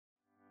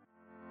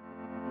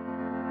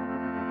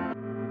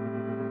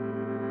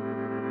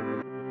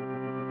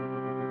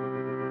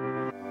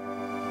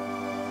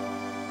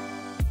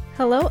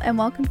Hello and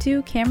welcome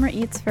to Camera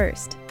Eats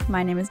First.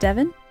 My name is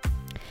Devin.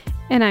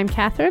 And I'm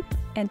Catherine.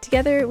 And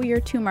together we are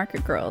two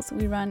market girls.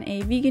 We run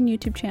a vegan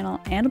YouTube channel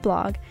and a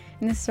blog.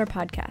 And this is our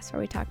podcast where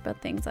we talk about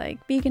things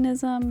like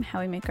veganism, how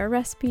we make our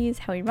recipes,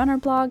 how we run our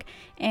blog,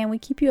 and we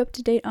keep you up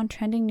to date on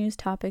trending news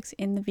topics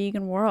in the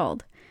vegan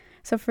world.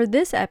 So for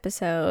this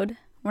episode,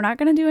 we're not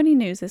going to do any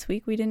news this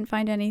week. We didn't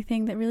find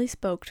anything that really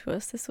spoke to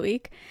us this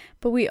week.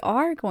 But we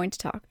are going to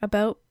talk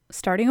about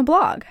starting a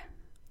blog.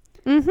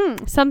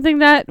 Something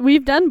that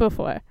we've done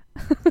before.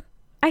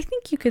 I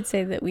think you could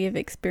say that we have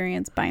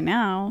experience by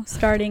now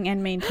starting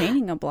and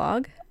maintaining a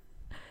blog.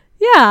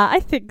 Yeah, I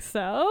think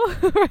so.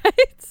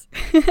 Right?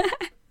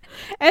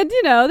 And,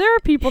 you know, there are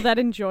people that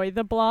enjoy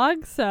the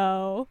blog,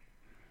 so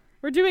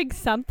we're doing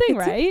something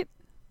right.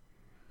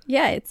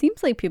 Yeah, it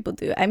seems like people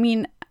do. I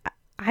mean,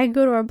 I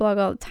go to our blog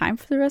all the time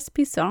for the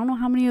recipes, so I don't know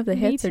how many of the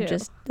hits are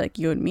just like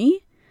you and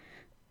me.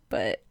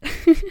 But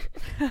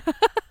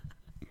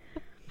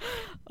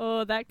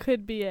oh, that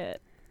could be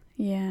it.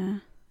 Yeah.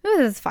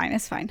 It's fine.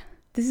 It's fine.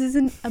 This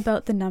isn't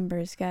about the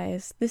numbers,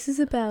 guys. This is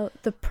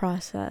about the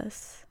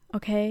process.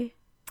 Okay?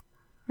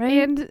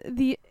 Right?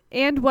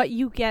 And what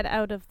you get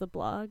out of the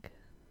blog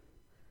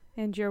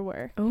and your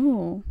work.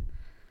 Oh.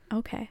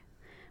 Okay.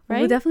 Right?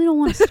 Well, we definitely don't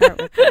want to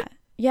start with that.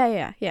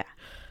 Yeah.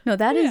 No,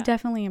 that is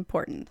definitely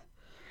important.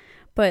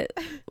 But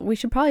we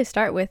should probably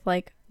start with,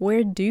 like,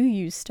 where do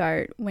you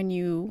start when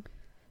you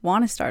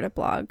want to start a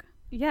blog?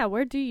 Yeah,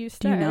 where do you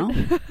start? Do you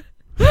know?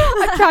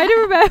 I'm trying to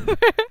remember.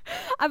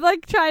 I'm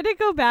like trying to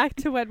go back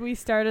to when we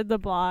started the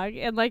blog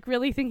and like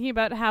really thinking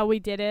about how we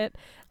did it,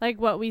 like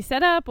what we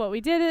set up, what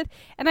we did it.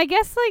 And I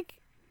guess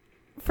like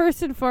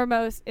first and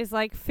foremost is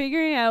like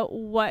figuring out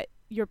what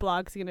your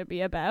blog's going to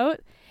be about.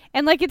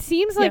 And like it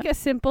seems like a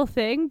simple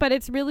thing, but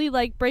it's really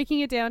like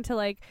breaking it down to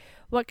like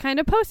what kind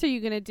of posts are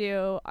you going to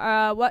do?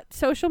 What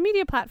social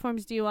media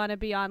platforms do you want to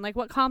be on? Like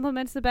what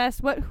complements the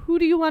best? Who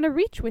do you want to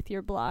reach with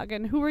your blog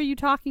and who are you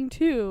talking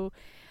to?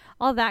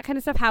 All that kind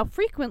of stuff. How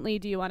frequently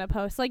do you want to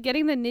post? Like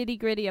getting the nitty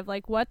gritty of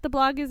like what the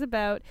blog is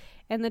about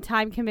and the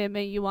time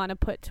commitment you want to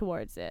put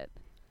towards it.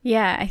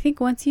 Yeah, I think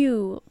once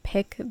you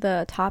pick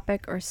the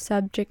topic or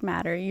subject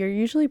matter, you're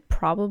usually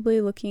probably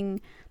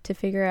looking to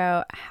figure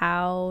out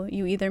how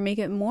you either make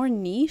it more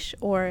niche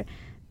or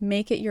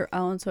make it your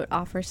own so it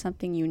offers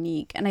something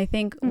unique. And I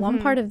think one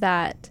part of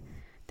that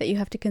you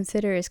have to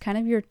consider is kind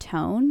of your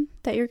tone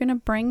that you're going to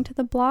bring to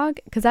the blog,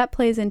 because that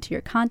plays into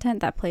your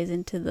content, that plays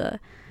into the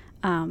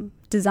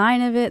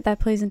design of it, that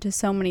plays into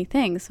so many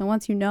things. So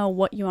once you know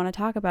what you want to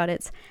talk about,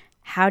 it's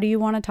how do you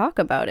want to talk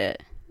about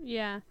it?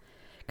 Yeah.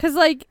 Because,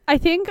 like, I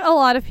think a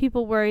lot of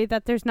people worry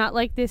that there's not,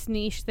 like, this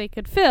niche they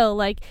could fill.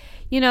 Like,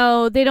 you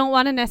know, they don't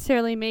want to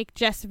necessarily make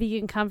just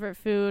vegan comfort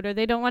food, or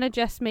they don't want to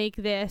just make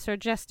this or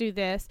just do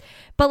this.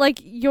 But, like,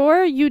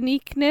 your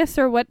uniqueness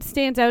or what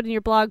stands out in your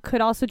blog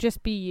could also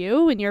just be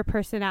you and your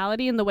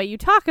personality and the way you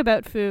talk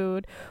about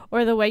food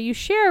or the way you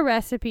share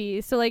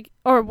recipes. So, like,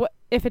 or what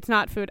if it's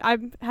not food. I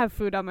have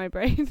food on my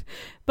brain,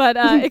 but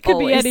it could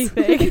be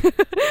anything.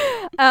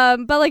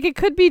 But like it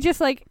could be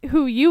just like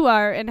who you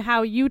are and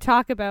how you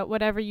talk about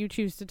whatever you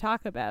choose to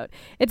talk about.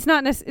 It's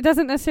not it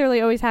doesn't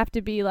necessarily always have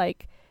to be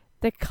like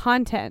the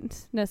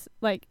content.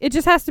 Like it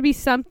just has to be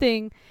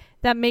something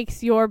that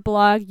makes your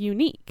blog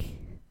unique.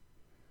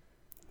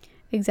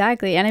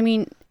 Exactly. And I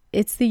mean,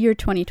 it's the year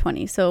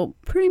 2020, so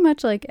pretty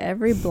much like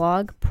every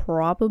blog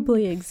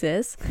probably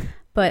exists.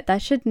 But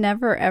that should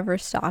never, ever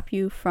stop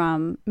you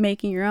from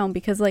making your own,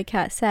 because like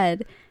Kat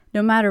said,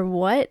 no matter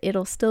what,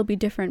 it'll still be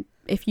different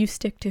if you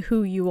stick to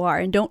who you are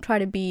and don't try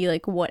to be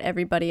like what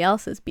everybody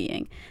else is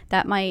being.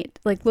 That might,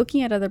 like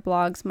looking at other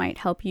blogs might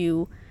help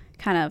you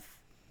kind of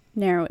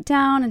narrow it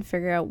down and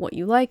figure out what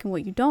you like and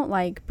what you don't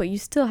like, but you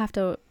still have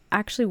to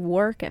actually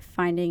work at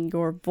finding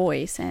your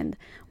voice and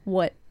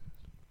what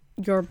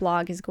your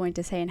blog is going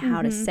to say and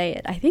how to say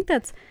it. I think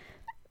that's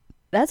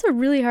a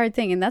really hard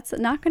thing, and that's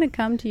not going to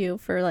come to you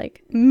for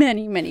like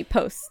many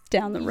posts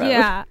down the road.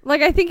 Yeah,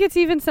 like I think it's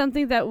even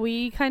something that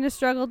we kind of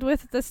struggled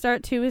with at the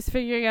start too, is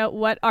figuring out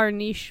what our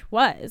niche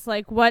was.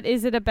 Like what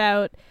is it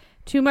about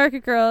Two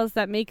Market Girls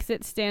that makes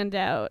it stand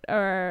out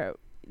or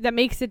that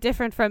makes it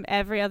different from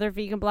every other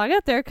vegan blog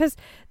out there, because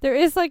there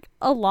is like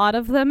a lot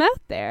of them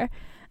out there.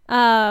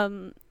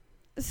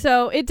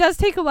 So it does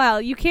take a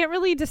while. You can't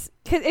really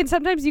and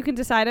sometimes you can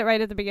decide it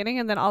right at the beginning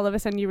and then all of a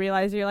sudden you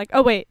realize you're like,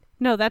 oh wait,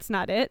 no, that's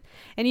not it.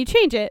 And you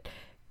change it.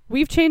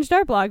 We've changed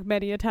our blog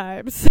many a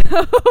time.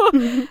 So,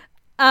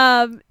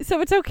 so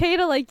it's okay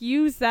to like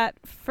use that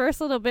first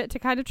little bit to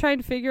kind of try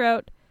and figure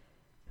out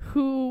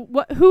who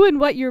and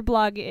what your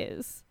blog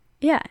is.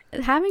 Yeah.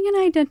 Having an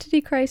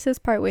identity crisis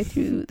partway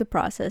through the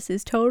process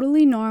is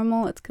totally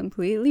normal. It's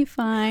completely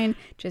fine.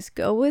 Just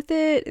go with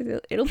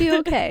it. It'll be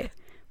okay.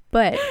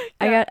 But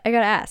I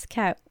gotta ask,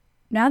 Kat,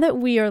 now that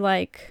we are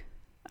like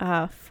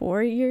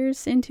 4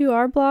 years into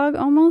our blog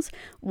almost,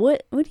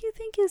 what do you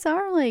think is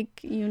our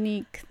like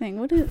unique thing?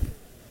 What do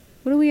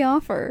we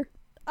offer?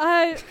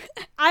 I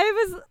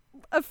was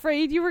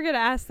afraid you were going to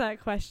ask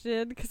that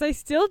question because I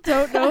still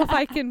don't know if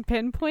I can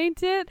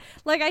pinpoint it.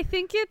 Like, I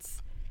think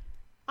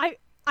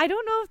I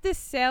don't know if this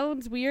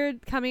sounds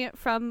weird coming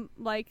from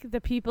like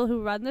the people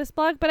who run this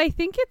blog, but I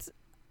think it's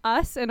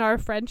us and our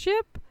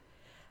friendship.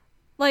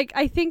 Like,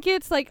 I think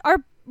it's like our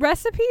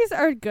recipes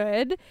are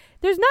good.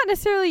 There's not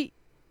necessarily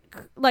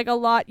like a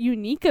lot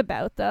unique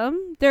about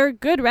them. They're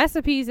good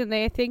recipes and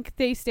I think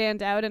they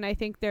stand out and I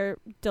think they're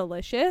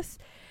delicious.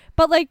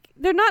 But like,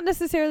 they're not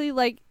necessarily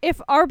like, if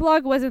our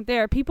blog wasn't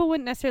there, people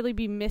wouldn't necessarily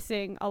be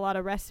missing a lot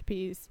of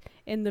recipes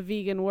in the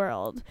vegan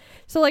world.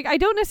 So like, I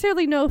don't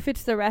necessarily know if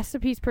it's the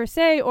recipes per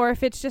se, or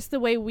if it's just the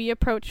way we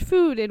approach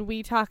food and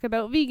we talk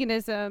about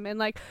veganism and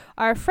like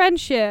our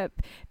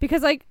friendship.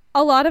 Because like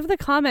a lot of the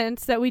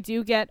comments that we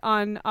do get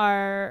on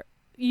our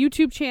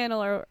YouTube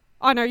channel, or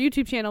on our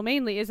YouTube channel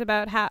mainly, is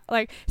about how,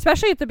 like,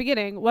 especially at the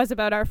beginning, was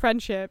about our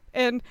friendship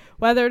and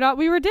whether or not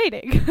we were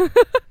dating.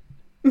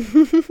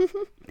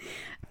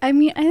 I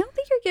mean, I don't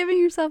think you're giving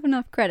yourself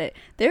enough credit.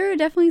 There are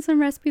definitely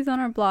some recipes on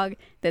our blog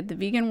that the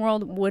vegan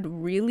world would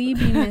really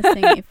be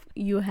missing if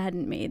you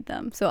hadn't made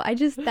them. So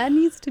that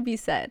needs to be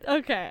said.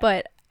 Okay.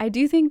 But I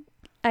do think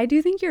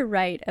you're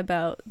right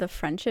about the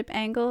friendship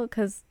angle,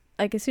 because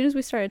like as soon as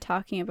we started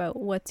talking about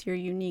what's your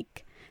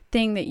unique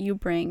thing that you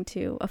bring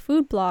to a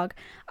food blog,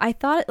 I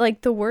thought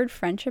like the word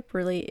friendship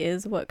really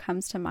is what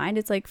comes to mind.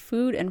 It's like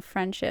food and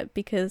friendship,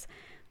 because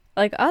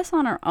like us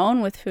on our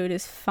own with food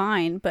is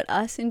fine, but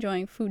us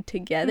enjoying food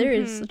together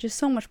is just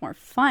so much more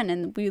fun,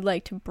 and we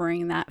like to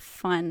bring that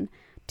fun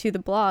to the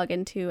blog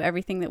and to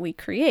everything that we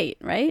create,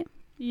 right?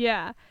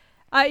 Yeah.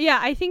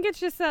 I think it's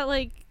just that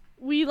like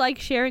we like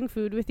sharing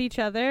food with each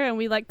other, and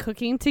we like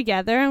cooking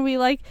together, and we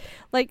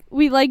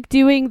like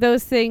doing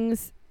those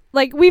things.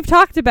 Like we've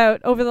talked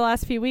about over the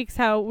last few weeks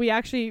how we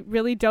actually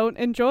really don't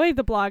enjoy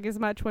the blog as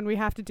much when we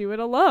have to do it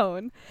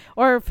alone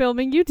or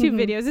filming YouTube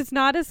videos. It's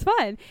not as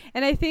fun.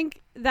 And I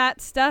think that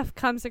stuff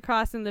comes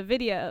across in the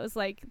videos,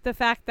 like the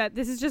fact that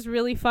this is just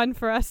really fun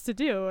for us to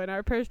do, and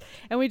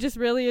and we just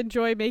really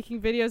enjoy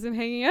making videos and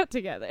hanging out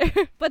together.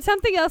 But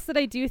something else that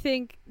I do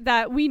think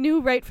that we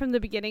knew right from the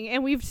beginning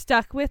and we've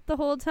stuck with the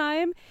whole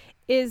time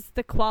is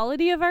the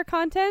quality of our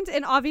content.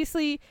 And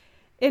obviously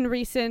in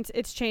recent,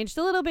 it's changed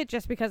a little bit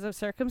just because of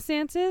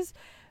circumstances.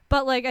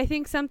 But like, I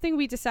think something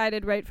we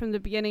decided right from the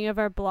beginning of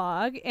our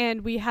blog,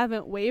 and we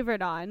haven't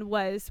wavered on,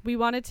 was we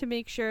wanted to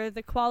make sure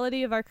the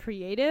quality of our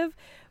creative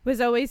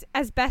was always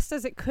as best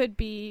as it could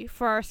be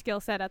for our skill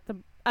set at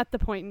the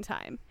point in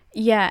time.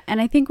 Yeah, and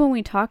I think when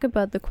we talk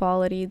about the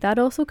quality, that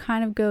also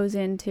kind of goes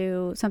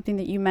into something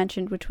that you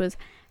mentioned, which was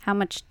how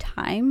much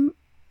time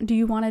do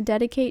you want to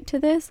dedicate to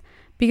this?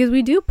 Because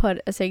we do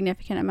put a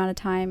significant amount of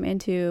time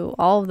into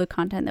all of the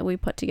content that we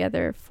put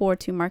together for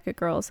Two Market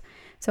Girls.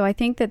 So I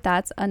think that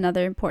that's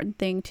another important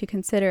thing to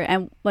consider.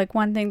 And like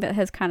one thing that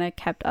has kind of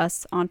kept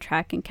us on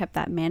track and kept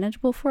that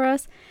manageable for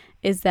us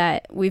is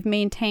that we've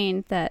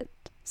maintained that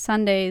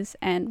Sundays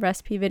and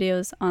recipe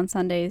videos on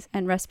Sundays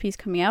and recipes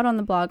coming out on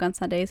the blog on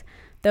Sundays,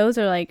 those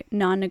are like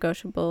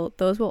non-negotiable.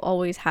 Those will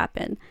always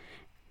happen.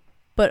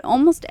 But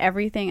almost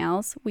everything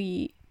else,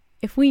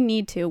 if we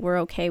need to, we're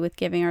okay with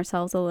giving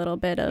ourselves a little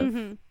bit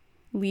of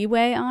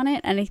leeway on it.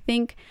 And I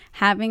think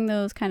having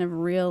those kind of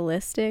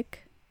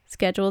realistic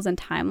schedules and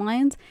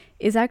timelines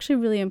is actually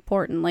really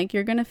important. Like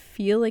you're going to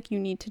feel like you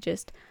need to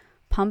just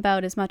pump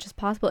out as much as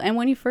possible. And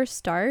when you first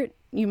start,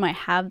 you might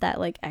have that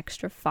like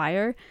extra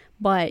fire,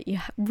 but you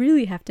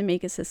really have to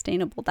make it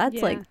sustainable.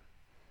 That's like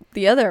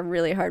the other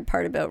really hard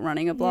part about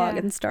running a blog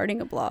and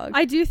starting a blog.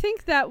 I do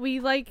think that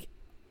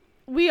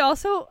we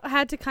also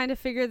had to kind of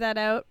figure that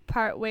out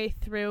part way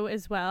through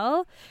as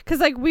well, because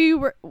like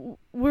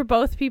we're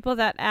both people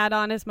that add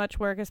on as much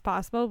work as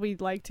possible.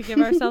 We'd like to give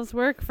ourselves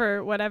work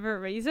for whatever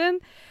reason,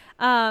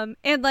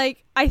 and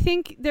like I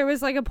think there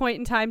was like a point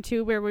in time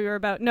too where we were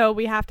about, no,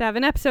 we have to have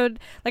an episode,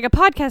 like a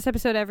podcast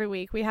episode every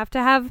week, we have to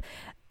have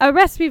a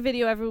recipe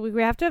video every week,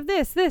 we have to have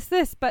this,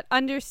 but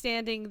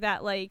understanding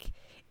that like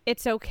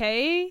it's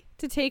okay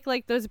to take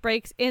like those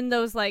breaks in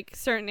those like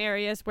certain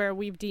areas where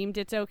we've deemed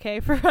it's okay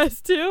for us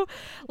to,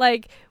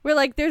 like, we're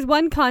like, there's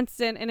one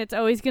constant and it's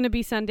always going to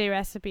be Sunday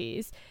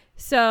recipes.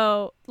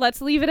 So let's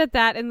leave it at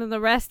that. And then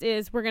the rest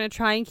is we're going to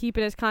try and keep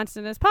it as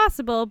constant as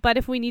possible. But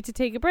if we need to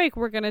take a break,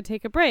 we're going to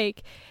take a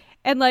break.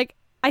 And like,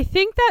 I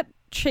think that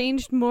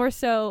changed more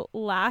so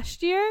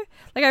last year.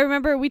 Like I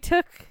remember we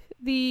took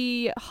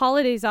the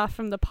holidays off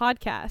from the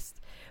podcast,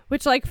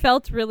 which like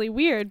felt really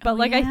weird, but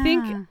I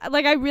think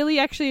like I really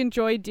actually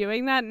enjoyed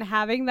doing that and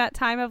having that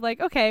time of like,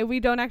 okay, we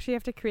don't actually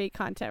have to create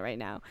content right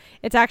now.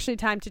 It's actually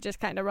time to just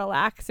kind of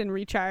relax and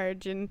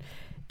recharge and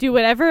do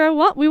whatever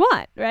we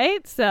want,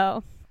 right?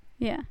 So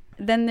yeah.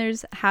 Then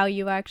there's how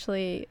you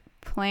actually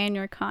plan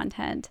your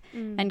content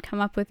and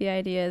come up with the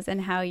ideas,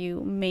 and how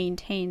you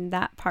maintain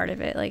that part of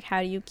it. Like,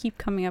 how do you keep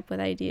coming up with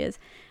ideas?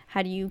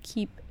 How do you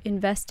keep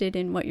invested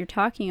in what you're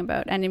talking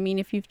about? And I mean,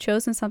 if you've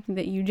chosen something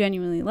that you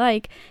genuinely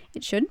like,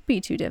 it shouldn't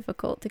be too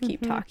difficult to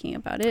keep talking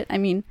about it. I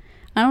mean,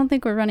 I don't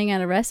think we're running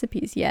out of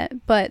recipes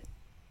yet, but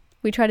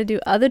we try to do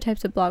other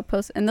types of blog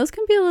posts, and those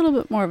can be a little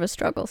bit more of a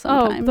struggle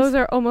sometimes. Oh, those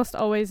are almost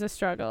always a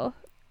struggle.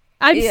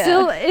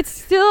 It's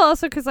still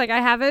also because like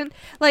I haven't,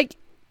 like,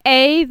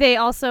 they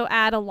also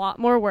add a lot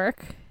more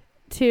work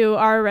to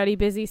our already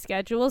busy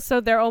schedules.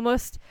 So they're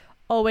almost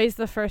always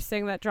the first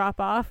thing that drop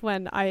off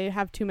when I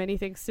have too many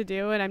things to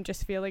do and I'm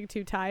just feeling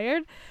too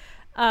tired.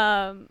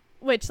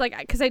 Which, like,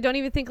 because I don't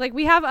even think, like,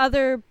 we have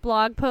other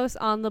blog posts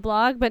on the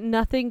blog, but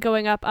nothing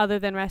going up other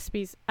than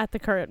recipes at the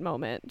current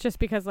moment, just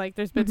because, like,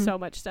 there's been so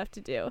much stuff to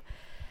do.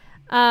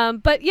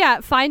 But yeah,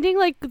 finding,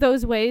 like,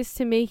 those ways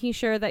to making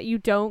sure that you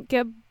don't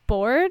get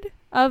bored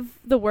of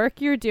the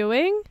work you're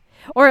doing,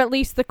 or at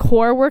least the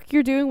core work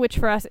you're doing, which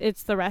for us,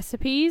 it's the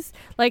recipes.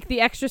 Like, the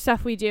extra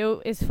stuff we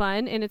do is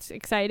fun and it's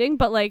exciting,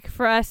 but, like,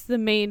 for us, the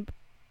main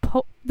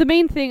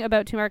thing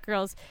about Two Market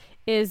Girls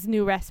is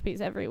new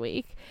recipes every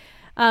week.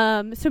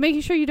 So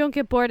making sure you don't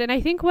get bored. And I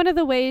think one of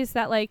the ways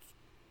that like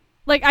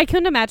I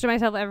couldn't imagine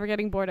myself ever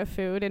getting bored of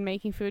food and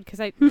making food,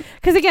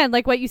 because again,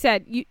 like what you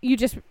said, you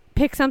just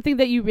pick something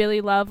that you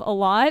really love a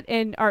lot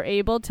and are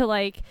able to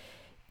like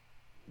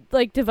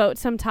devote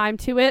some time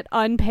to it,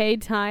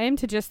 unpaid time,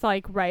 to just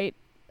like write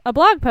a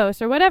blog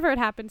post or whatever it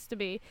happens to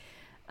be.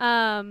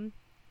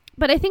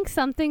 But I think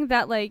something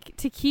that, like,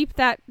 to keep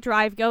that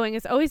drive going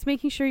is always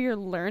making sure you're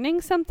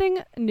learning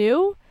something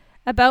new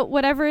about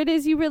whatever it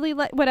is you really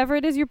like, whatever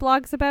it is your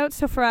blog's about.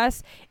 So for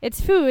us,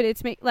 it's food.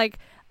 It's like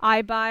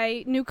I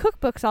buy new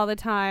cookbooks all the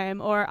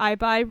time, or I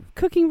buy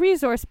cooking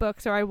resource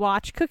books, or I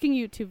watch cooking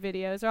YouTube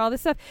videos, or all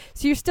this stuff.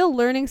 So you're still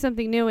learning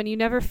something new, and you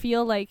never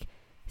feel like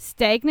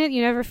stagnant.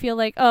 You never feel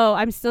like, oh,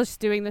 I'm still just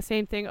doing the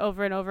same thing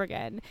over and over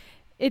again.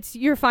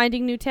 You're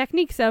finding new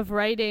techniques of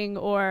writing,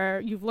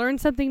 or you've learned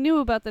something new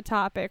about the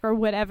topic, or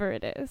whatever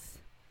it is.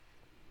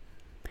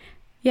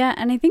 Yeah,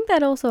 and I think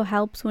that also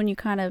helps when you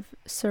kind of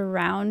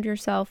surround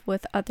yourself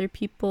with other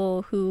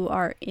people who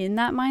are in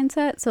that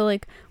mindset. So,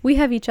 like, we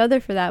have each other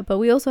for that, but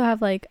we also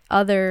have, like,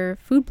 other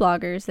food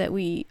bloggers that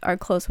we are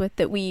close with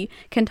that we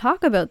can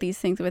talk about these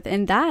things with,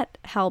 and that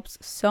helps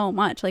so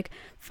much. Like,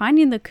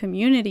 finding the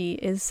community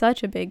is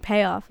such a big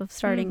payoff of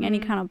starting any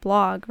kind of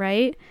blog,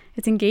 right?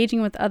 It's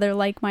engaging with other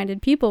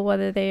like-minded people,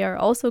 whether they are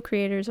also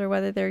creators or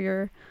whether they're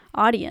your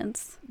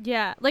audience.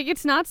 Yeah, like,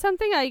 it's not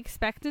something I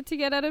expected to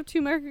get out of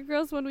Two Market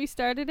Girls when we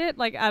started it,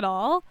 like, at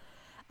all.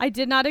 I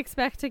did not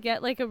expect to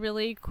get, like, a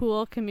really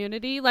cool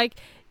community. Like,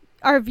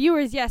 our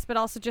viewers, yes, but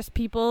also just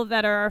people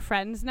that are our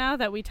friends now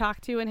that we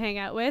talk to and hang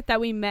out with, that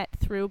we met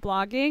through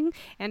blogging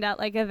and at,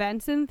 like,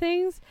 events and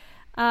things.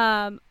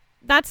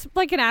 That's,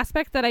 like, an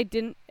aspect that I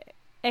didn't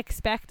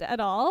expect at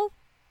all.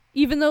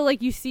 Even though,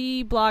 like, you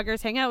see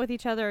bloggers hang out with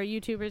each other, or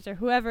YouTubers, or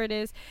whoever it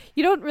is,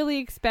 you don't really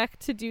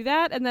expect to do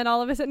that. And then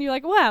all of a sudden you're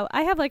like, wow,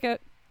 I have, like, a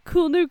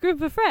cool new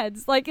group of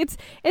friends. Like, it's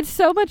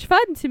so much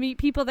fun to meet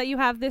people that you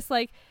have this,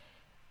 like,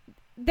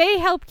 they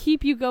help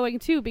keep you going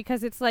too,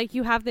 because it's like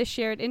you have this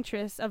shared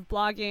interest of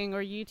blogging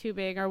or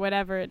YouTubing or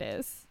whatever it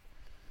is.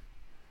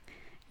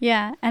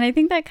 Yeah, and I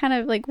think that kind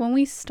of, like, when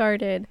we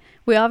started,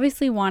 we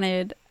obviously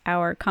wanted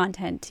our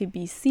content to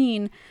be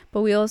seen,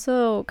 but we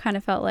also kind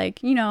of felt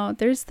like, you know,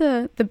 there's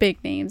the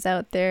big names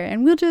out there,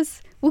 and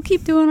we'll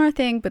keep doing our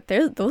thing, but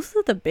those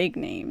are the big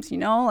names, you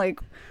know, like,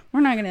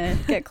 we're not gonna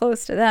get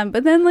close to them.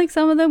 But then, like,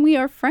 some of them we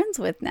are friends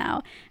with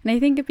now, and I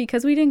think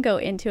because we didn't go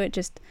into it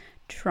just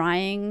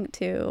trying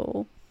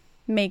to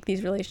make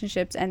these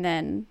relationships and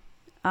then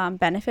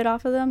benefit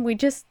off of them, we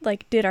just,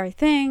 like, did our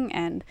thing,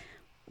 and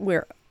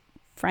we're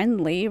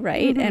friendly,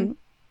 right? And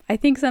I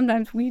think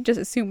sometimes we just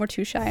assume we're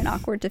too shy and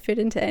awkward to fit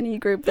into any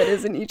group that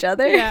isn't each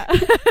other. Yeah.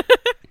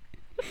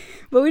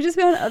 But we just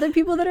found other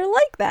people that are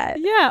like that.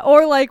 Yeah,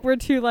 or, like, we're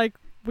too, like,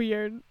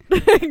 weird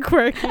and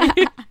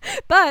quirky.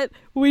 But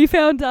we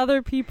found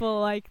other people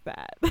like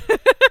that.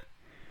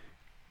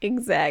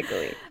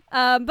 Exactly.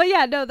 But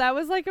yeah, no, that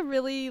was, like, a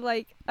really,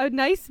 like, a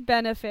nice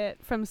benefit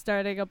from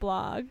starting a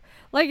blog.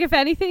 Like, if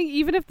anything,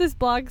 even if this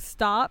blog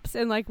stops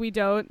and, like, we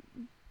don't,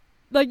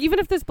 like, even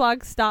if this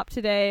blog stopped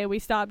today and we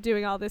stopped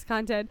doing all this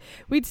content,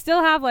 we'd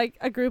still have, like,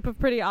 a group of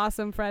pretty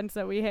awesome friends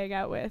that we hang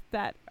out with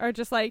that are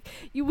just, like,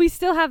 we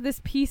still have this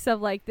piece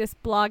of, like, this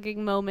blogging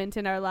moment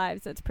in our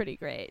lives that's pretty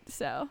great.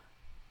 So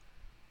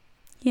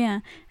yeah,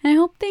 and I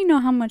hope they know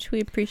how much we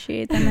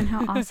appreciate them and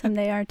how awesome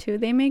they are too.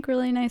 They make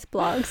really nice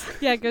blogs.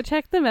 Yeah, go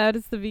check them out.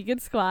 It's the Vegan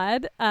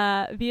Squad,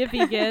 Via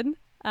Vegan,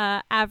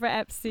 Avra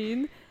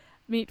Epstein,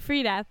 Meat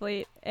Freed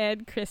Athlete,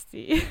 and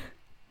Christy.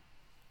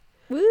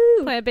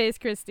 Woo! Plant-based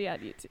Christy on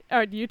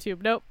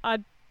YouTube. Nope,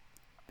 on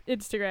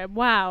Instagram.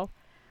 Wow,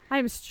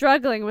 I'm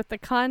struggling with the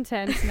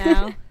content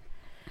now.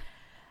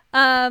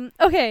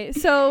 Okay,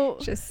 so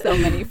just so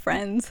many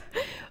friends.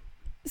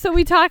 So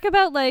we talk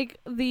about, like,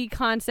 the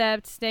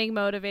concept, staying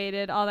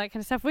motivated, all that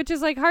kind of stuff, which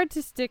is, like, hard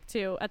to stick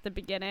to at the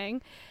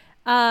beginning.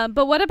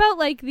 But what about,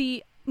 like,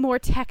 the more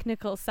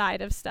technical side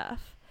of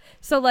stuff?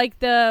 So, like,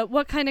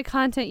 what kind of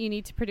content you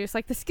need to produce,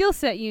 like the skill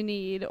set you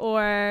need,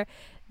 or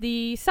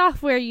the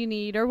software you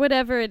need, or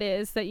whatever it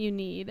is that you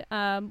need.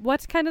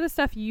 What's kind of the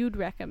stuff you'd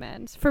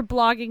recommend for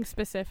blogging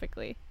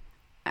specifically?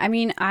 I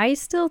mean, I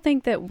still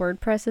think that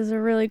WordPress is a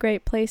really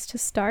great place to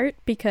start,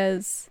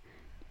 because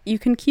you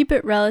can keep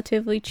it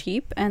relatively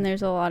cheap, and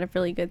there's a lot of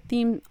really good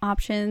theme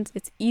options.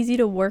 It's easy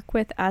to work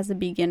with as a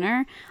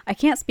beginner. I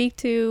can't speak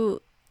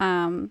to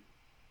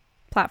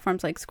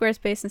platforms like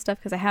Squarespace and stuff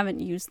because I haven't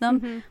used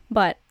them,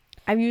 but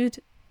I've used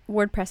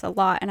WordPress a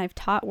lot, and I've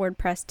taught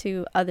WordPress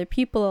to other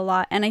people a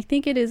lot, and I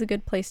think it is a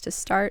good place to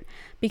start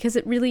because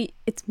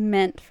it's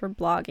meant for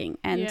blogging.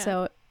 And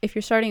so if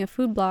you're starting a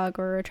food blog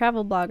or a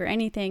travel blog or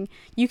anything,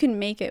 you can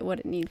make it what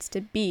it needs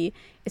to be.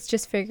 It's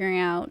just figuring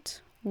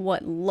out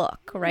what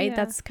look, right?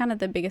 That's kind of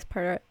the biggest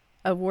part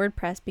of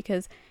WordPress,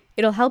 because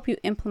it'll help you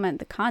implement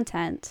the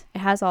content. It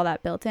has all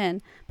that built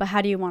in, but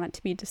how do you want it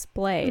to be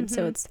displayed?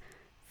 So it's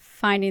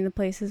finding the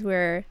places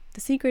where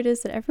the secret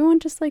is that everyone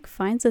just like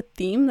finds a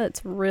theme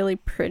that's really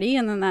pretty,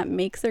 and then that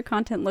makes their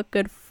content look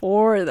good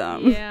for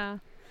them.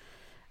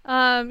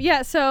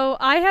 So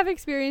I have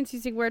experience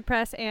using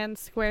WordPress and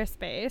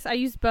Squarespace. I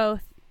use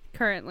both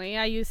currently.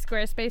 I use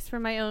Squarespace for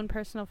my own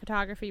personal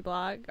photography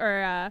blog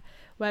or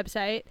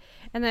website,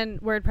 and then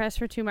WordPress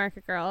for Two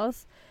Market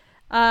Girls.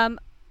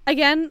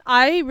 Again,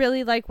 I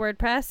really like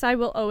WordPress. I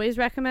will always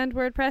recommend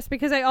WordPress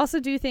because I also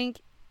do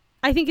think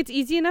it's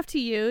easy enough to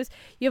use.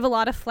 You have a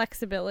lot of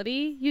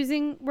flexibility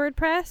using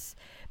WordPress,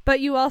 but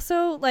you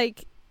also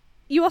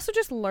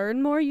just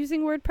learn more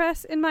using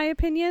WordPress, in my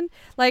opinion.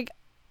 Like,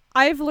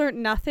 I've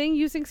learned nothing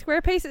using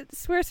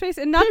Squarespace,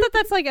 and not that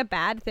that's like a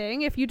bad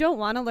thing. If you don't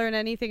want to learn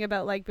anything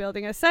about like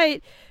building a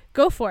site,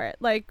 go for it.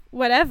 Like,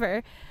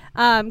 whatever.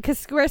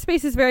 Because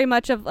Squarespace is very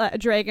much of a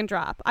drag and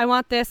drop. I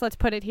want this, let's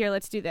put it here,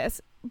 let's do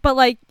this. But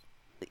like,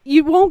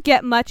 you won't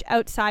get much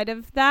outside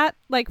of that,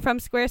 like from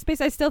Squarespace.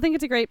 I still think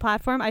it's a great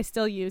platform. I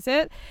still use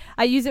it.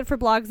 I use it for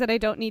blogs that I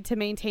don't need to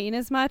maintain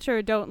as much,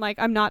 or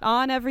I'm not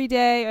on every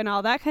day and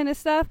all that kind of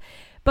stuff.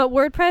 But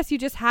WordPress, you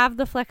just have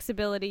the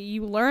flexibility.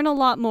 You learn a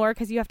lot more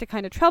because you have to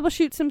kind of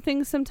troubleshoot some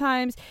things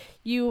sometimes.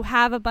 You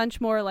have a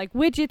bunch more like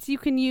widgets you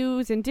can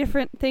use and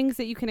different things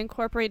that you can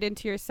incorporate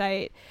into your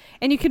site.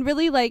 And you can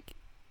really like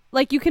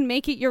you can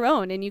make it your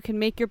own, and you can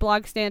make your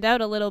blog stand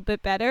out a little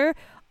bit better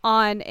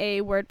on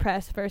a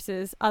WordPress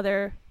versus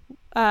other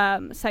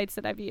sites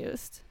that I've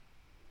used.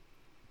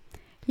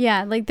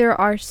 Yeah, like there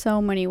are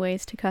so many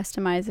ways to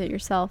customize it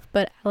yourself,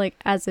 but like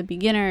as a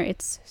beginner,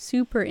 it's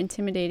super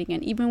intimidating.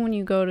 And even when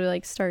you go to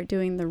like start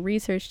doing the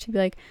research to be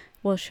like,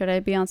 well, should I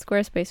be on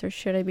Squarespace or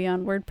should I be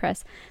on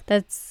WordPress?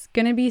 That's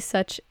going to be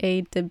such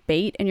a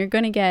debate, and you're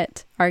going to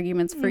get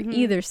arguments for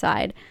either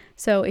side.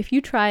 So if you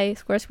try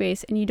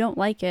Squarespace and you don't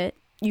like it,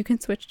 you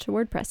can switch to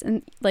WordPress,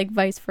 and like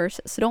vice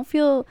versa. So don't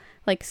feel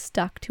like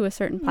stuck to a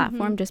certain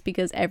platform just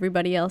because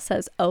everybody else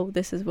says, oh,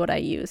 this is what I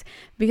use.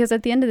 Because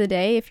at the end of the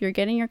day, if you're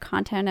getting your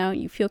content out,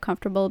 you feel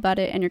comfortable about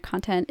it, and your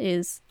content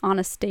is on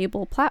a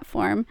stable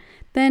platform,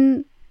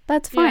 then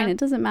that's fine. It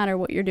doesn't matter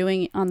what you're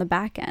doing on the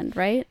back end,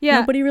 right?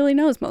 Nobody really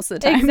knows most of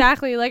the time.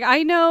 Exactly. Like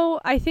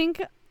I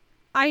think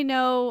I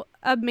know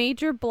a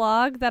major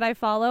blog that I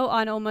follow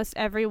on almost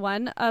every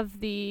one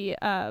of the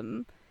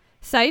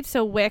sites.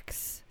 So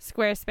Wix,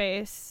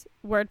 Squarespace,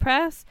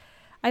 WordPress.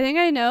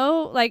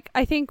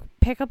 I think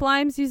Pickup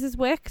Limes uses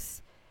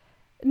Wix.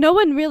 No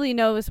one really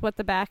knows what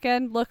the back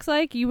end looks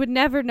like. You would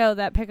never know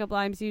that Pickup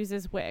Limes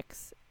uses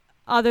Wix,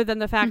 other than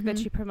the fact that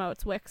she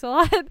promotes Wix a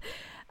lot.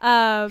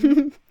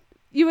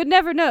 You would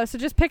never know. So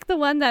just pick the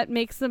one that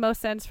makes the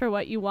most sense for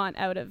what you want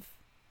out of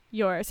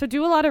yours. So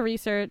do a lot of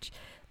research,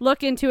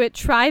 look into it,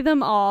 try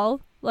them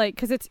all. Like,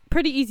 because it's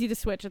pretty easy to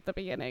switch at the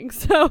beginning.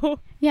 So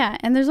yeah,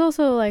 and there's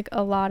also like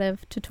a lot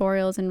of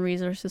tutorials and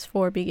resources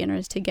for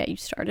beginners to get you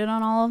started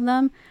on all of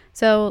them.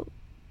 So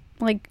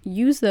like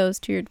use those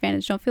to your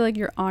advantage. Don't feel like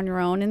you're on your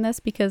own in this,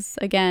 because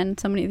again,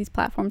 so many of these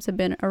platforms have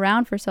been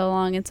around for so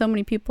long, and so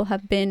many people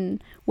have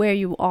been where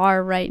you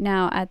are right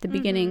now at the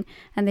beginning,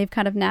 and they've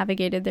kind of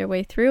navigated their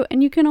way through.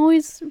 And you can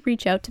always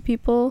reach out to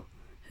people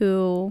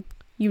who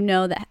you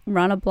know that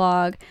run a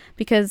blog,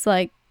 because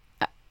like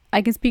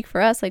I can speak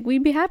for us, like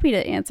we'd be happy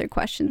to answer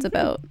questions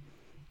about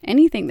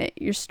anything that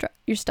you're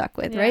stuck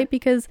with, right?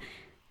 Because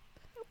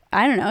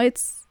I don't know,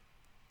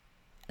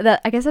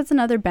 I guess that's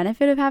another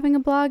benefit of having a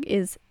blog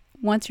is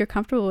once you're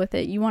comfortable with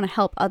it, you want to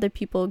help other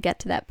people get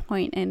to that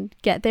point and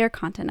get their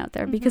content out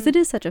there, because it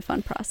is such a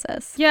fun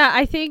process. Yeah,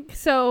 I think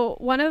so.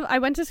 I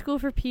went to school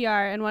for PR,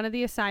 and one of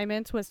the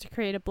assignments was to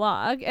create a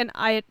blog, and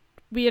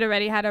we had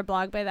already had our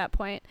blog by that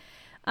point.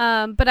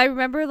 But I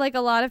remember like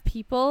a lot of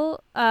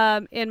people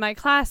in my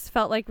class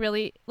felt like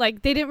really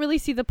like they didn't really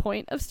see the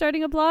point of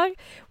starting a blog,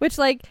 which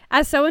like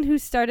as someone who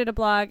started a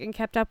blog and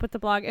kept up with the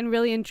blog and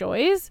really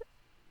enjoys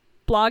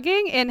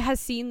blogging and has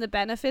seen the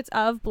benefits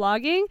of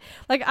blogging,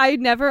 like I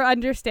never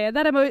understand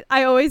that.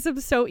 I always am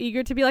so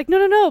eager to be like,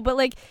 no, but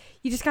like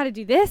you just got to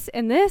do this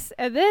and this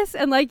and this,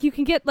 and like you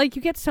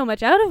get so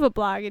much out of a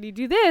blog, and you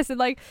do this, and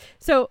like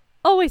so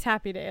always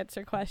happy to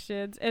answer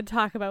questions and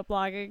talk about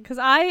blogging, because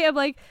I am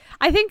like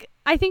I think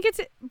it's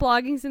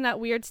blogging's in that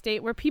weird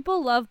state where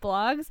people love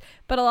blogs,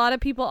 but a lot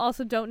of people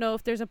also don't know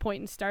if there's a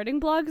point in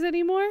starting blogs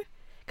anymore,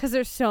 because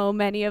there's so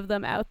many of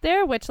them out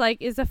there, which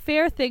like is a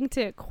fair thing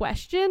to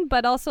question,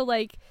 but also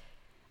like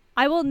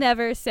I will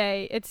never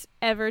say it's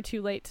ever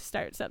too late to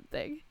start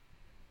something.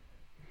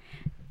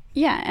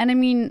 Yeah, and I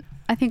mean,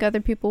 I think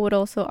other people would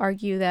also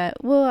argue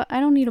that, well, I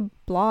don't need a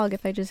blog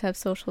if I just have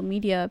social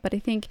media. But I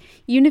think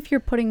even if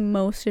you're putting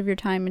most of your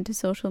time into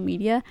social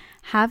media,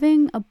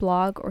 having a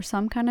blog or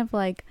some kind of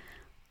like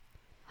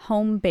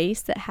home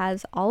base that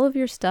has all of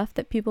your stuff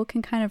that people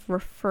can kind of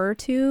refer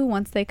to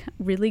once they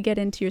really get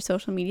into your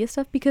social media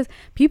stuff, because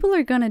people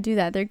are going to do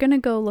that. They're going to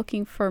go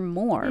looking for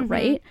more,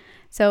 right?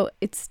 So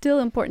it's still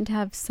important to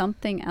have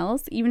something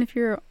else, even if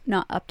you're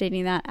not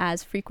updating that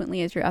as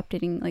frequently as you're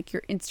updating like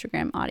your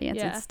Instagram audience.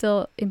 Yeah. It's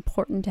still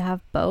important to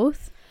have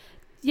both.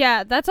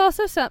 Yeah, that's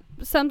also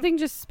something,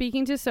 just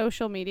speaking to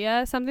social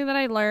media, something that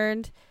I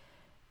learned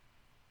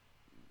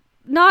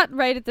not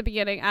right at the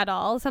beginning at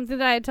all. Something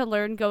that I had to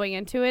learn going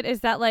into it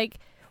is that like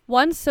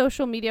one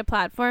social media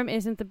platform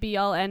isn't the be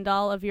all end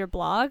all of your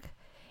blog.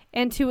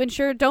 And to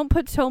ensure, don't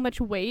put so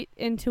much weight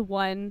into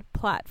one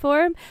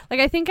platform. Like,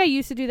 I think I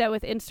used to do that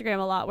with Instagram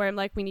a lot, where I'm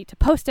like, we need to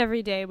post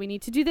every day. We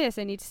need to do this.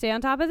 I need to stay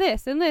on top of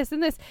this and this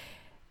and this.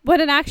 But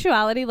in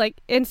actuality,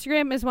 like,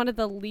 Instagram is one of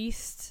the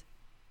least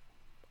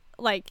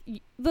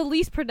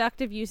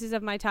productive uses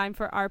of my time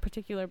for our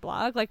particular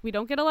blog. Like, we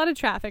don't get a lot of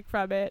traffic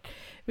from it.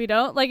 We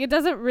don't, like, it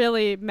doesn't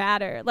really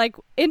matter. Like,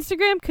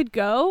 Instagram could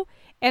go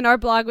and our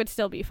blog would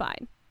still be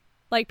fine.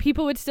 Like,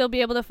 people would still be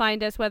able to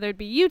find us, whether it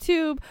be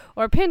YouTube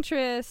or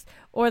Pinterest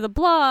or the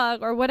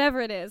blog or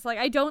whatever it is. Like,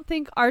 I don't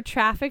think our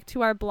traffic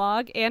to our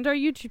blog and our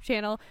YouTube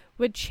channel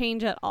would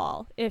change at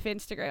all if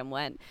Instagram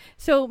went.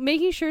 So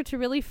making sure to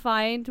really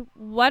find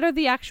what are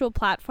the actual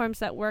platforms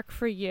that work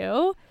for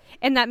you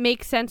and that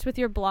make sense with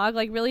your blog.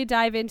 Like, really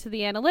dive into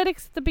the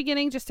analytics at the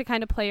beginning just to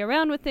kind of play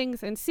around with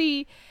things and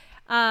see.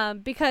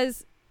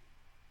 Because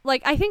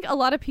like, I think a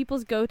lot of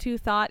people's go-to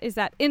thought is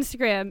that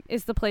Instagram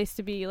is the place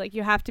to be. Like,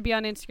 you have to be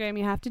on Instagram.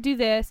 You have to do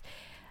this.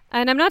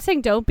 And I'm not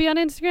saying don't be on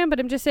Instagram, but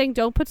I'm just saying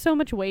don't put so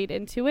much weight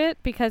into it,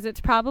 because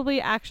it's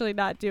probably actually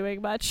not doing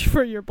much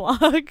for your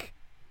blog.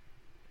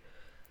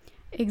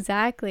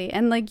 Exactly.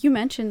 And like you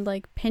mentioned,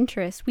 like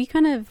Pinterest,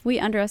 we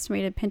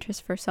underestimated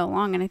Pinterest for so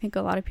long, and I think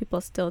a lot of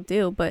people still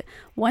do. But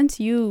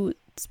once you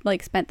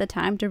like spent the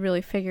time to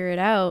really figure it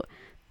out,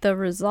 the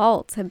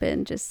results have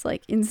been just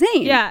like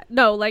insane. Yeah,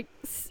 no, like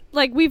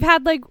we've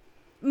had like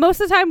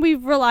most of the time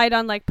we've relied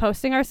on like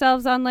posting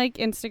ourselves on like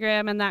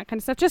Instagram and that kind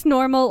of stuff, just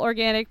normal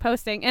organic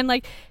posting. And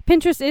like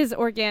Pinterest is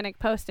organic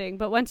posting,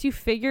 but once you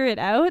figure it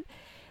out,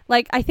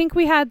 like I think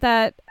we had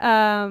that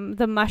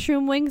the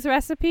mushroom wings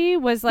recipe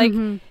was like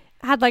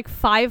had like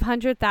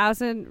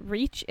 500,000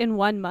 reach in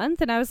 1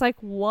 month, and I was like,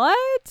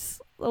 what?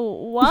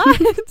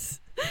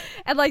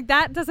 And like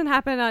that doesn't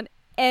happen on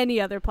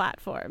any other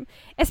platform,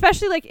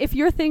 especially like if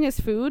your thing is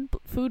food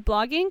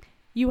blogging,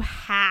 you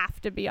have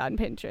to be on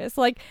Pinterest.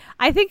 Like,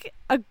 I think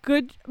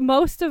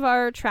most of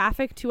our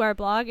traffic to our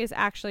blog is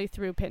actually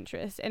through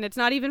Pinterest, and it's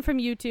not even from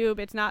YouTube,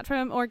 it's not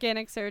from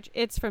organic search,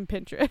 it's from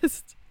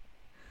Pinterest.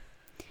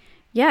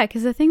 Yeah,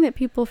 because the thing that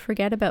people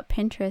forget about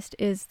Pinterest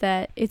is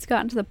that it's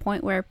gotten to the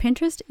point where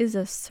Pinterest is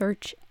a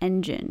search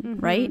engine,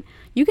 right?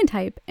 You can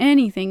type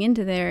anything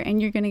into there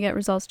and you're going to get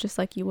results just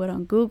like you would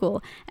on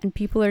Google. And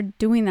people are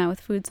doing that with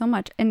food so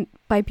much. And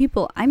by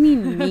people, I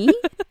mean me.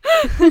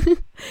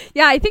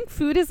 Yeah, I think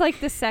food is like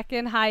the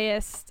second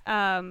highest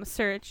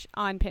search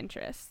on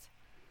Pinterest.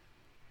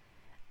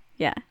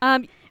 Yeah.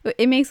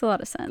 It makes a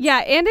lot of sense. Yeah,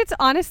 and it's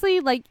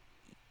honestly like,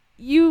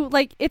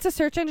 it's a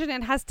search engine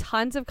and has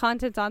tons of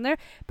content on there,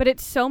 but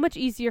it's so much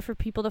easier for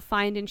people to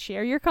find and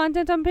share your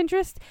content on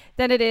Pinterest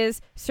than it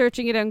is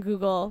searching it on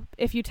Google.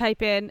 If you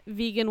type in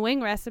vegan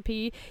wing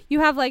recipe,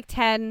 you have like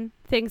 10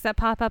 things that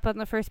pop up on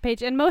the first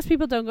page, and most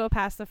people don't go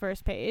past the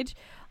first page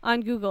on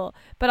Google.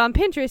 But on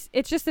Pinterest,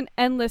 it's just an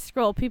endless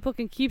scroll. People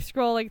can keep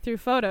scrolling through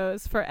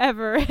photos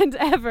forever and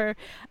ever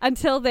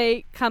until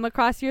they come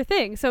across your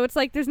thing. So it's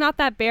like there's not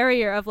that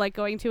barrier of like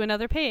going to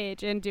another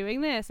page and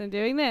doing this and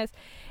doing this.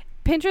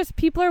 Pinterest,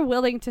 people are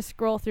willing to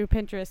scroll through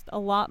Pinterest a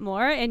lot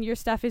more, and your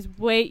stuff is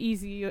way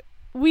easily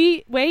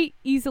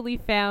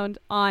found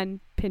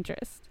on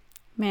Pinterest.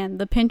 Man,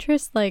 the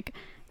Pinterest like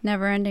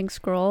never ending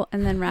scroll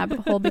and then rabbit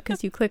hole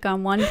because you click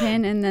on one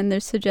pin and then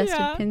there's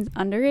suggested pins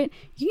under it.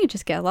 You can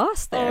just get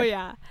lost there. Oh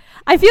yeah.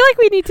 I feel like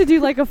we need to do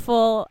like a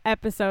full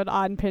episode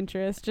on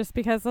Pinterest, just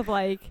because of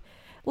like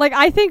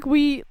I think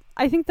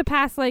the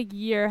past like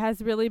year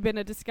has really been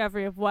a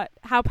discovery of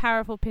how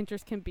powerful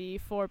Pinterest can be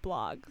for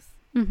blogs.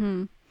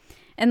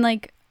 And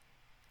like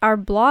our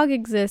blog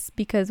exists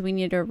because we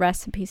need our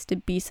recipes to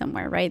be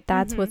somewhere, right?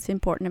 That's what's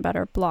important about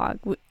our blog.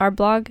 Our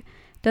blog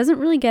doesn't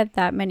really get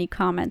that many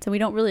comments, and we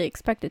don't really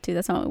expect it to.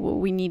 That's not what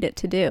we need it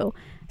to do.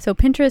 So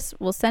Pinterest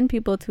will send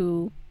people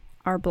to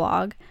our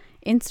blog.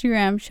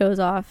 Instagram shows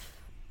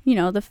off,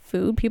 the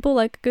food. People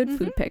like a good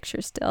food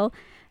picture still.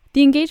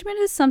 The engagement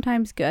is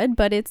sometimes good,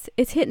 but it's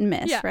hit and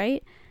miss,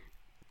 right?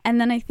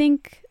 And then I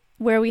think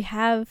where we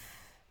have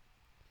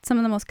some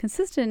of the most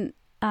consistent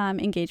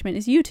engagement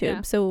is YouTube.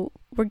 Yeah. So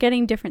we're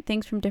getting different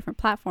things from different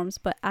platforms,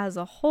 but as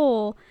a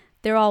whole,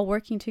 they're all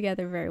working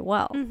together very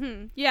well.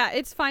 Yeah,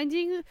 it's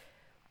finding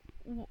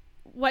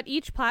what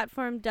each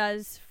platform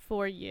does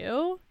for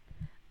you.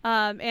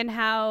 And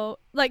how,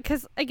 like,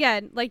 because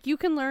again, like, you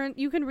can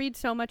read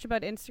so much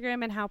about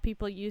Instagram and how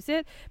people use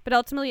it, but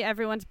ultimately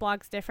everyone's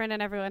blog's different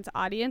and everyone's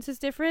audience is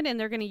different, and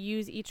they're going to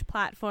use each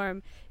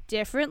platform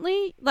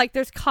differently. Like,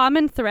 there's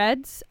common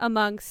threads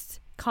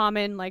amongst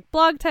common, like,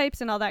 blog types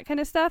and all that kind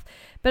of stuff,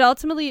 but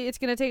ultimately it's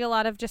going to take a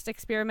lot of just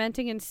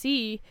experimenting and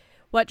see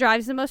what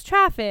drives the most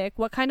traffic,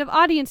 what kind of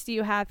audience do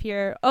you have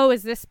here. Oh,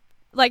 is this,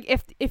 like,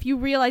 if you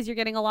realize you're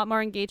getting a lot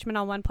more engagement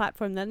on one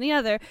platform than the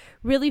other,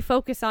 really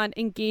focus on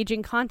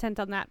engaging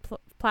content on that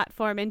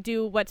platform and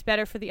do what's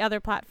better for the other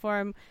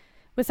platform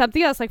with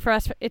something else. Like, for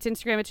us, it's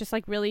Instagram. It's just,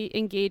 like, really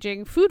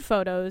engaging food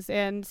photos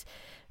and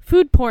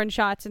food porn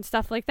shots and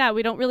stuff like that.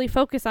 We don't really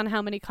focus on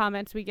how many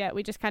comments we get.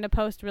 We just kind of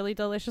post really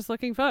delicious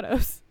looking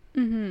photos.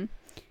 Mm-hmm.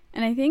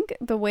 And I think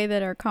the way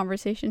that our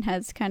conversation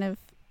has kind of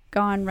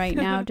gone right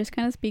now just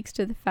kind of speaks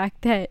to the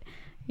fact that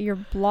your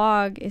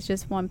blog is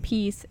just one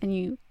piece and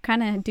you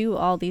kind of do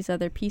all these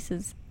other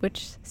pieces,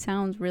 which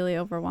sounds really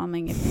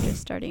overwhelming if you're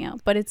just starting out,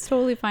 but it's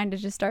totally fine to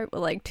just start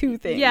with like 2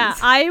 things. Yeah,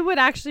 I would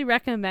actually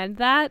recommend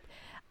that.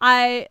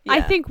 I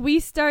think we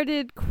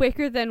started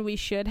quicker than we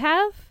should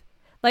have.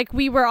 Like,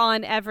 we were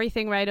on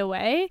everything right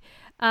away,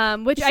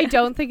 which I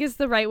don't think is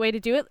the right way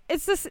to do it.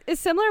 It's a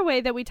similar way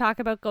that we talk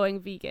about going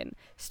vegan.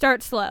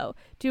 Start slow.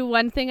 Do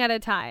one thing at a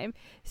time.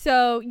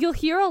 So you'll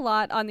hear a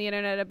lot on the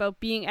internet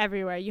about being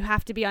everywhere. You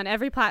have to be on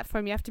every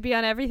platform. You have to be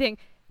on everything.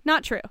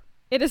 Not true.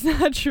 It is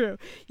not true.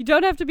 You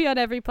don't have to be on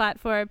every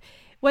platform.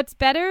 What's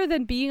better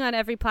than being on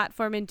every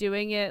platform and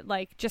doing it,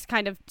 like, just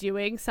kind of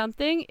doing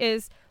something,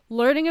 is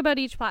learning about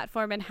each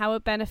platform and how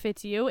it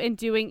benefits you and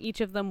doing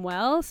each of them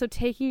well. So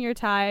taking your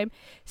time,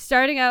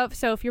 starting out,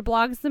 so if your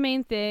blog's the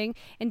main thing,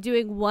 and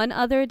doing one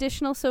other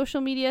additional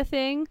social media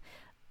thing,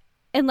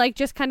 and, like,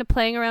 just kind of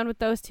playing around with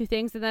those 2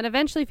 things. And then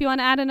eventually, if you want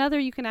to add another,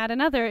 you can add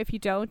another. If you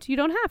don't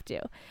have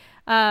to.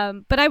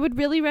 But I would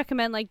really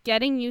recommend, like,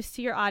 getting used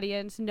to your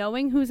audience,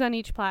 knowing who's on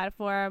each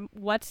platform,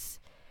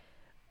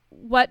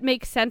 what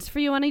makes sense for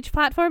you on each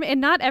platform.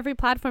 And not every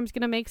platform is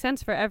going to make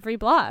sense for every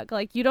blog.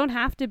 Like, you don't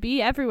have to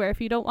be everywhere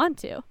if you don't want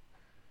to.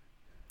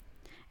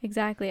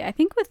 Exactly. I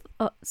think with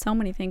so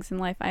many things in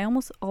life, I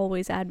almost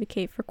always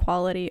advocate for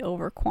quality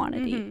over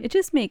quantity. Mm-hmm. It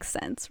just makes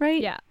sense,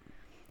 right? Yeah.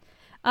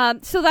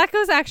 So that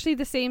goes actually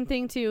the same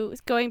thing to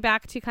going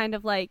back to kind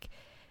of like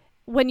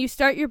when you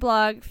start your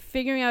blog,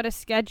 figuring out a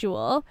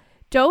schedule.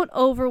 Don't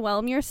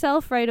overwhelm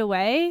yourself right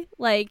away.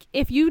 Like,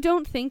 if you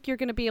don't think you're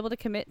going to be able to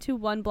commit to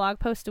 1 blog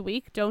post a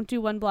week, don't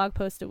do 1 blog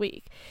post a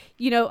week.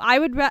 You know, I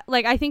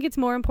think it's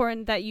more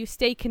important that you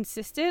stay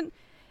consistent.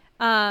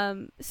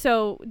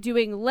 So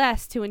doing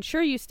less to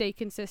ensure you stay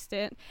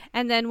consistent.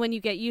 And then when you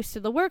get used to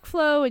the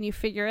workflow and you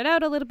figure it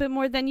out a little bit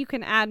more, then you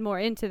can add more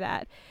into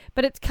that.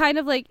 But it's kind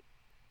of like,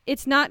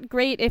 it's not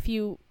great if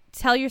you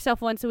tell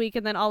yourself once a week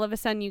and then all of a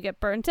sudden you get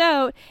burnt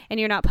out and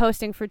you're not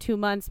posting for 2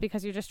 months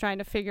because you're just trying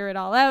to figure it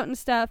all out and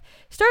stuff.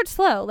 Start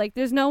slow. Like,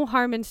 there's no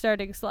harm in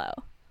starting slow.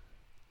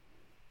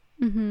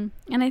 Mm-hmm.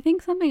 And I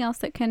think something else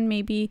that can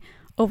maybe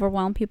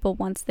overwhelm people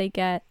once they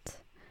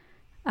get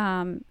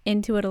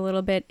into it a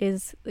little bit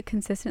is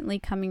consistently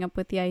coming up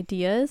with the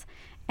ideas.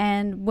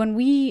 And when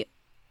we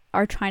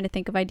are trying to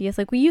think of ideas,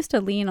 like, we used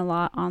to lean a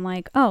lot on,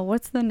 like, oh,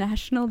 what's the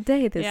national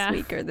day this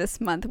week or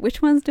this month,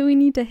 which ones do we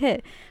need to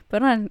hit?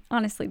 But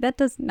honestly, that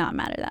does not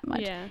matter that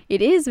much.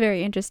 It is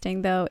very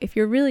interesting, though, if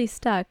you're really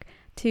stuck,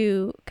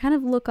 to kind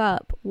of look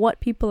up what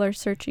people are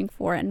searching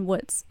for and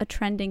what's a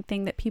trending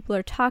thing that people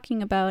are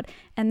talking about,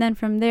 and then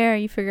from there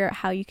you figure out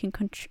how you can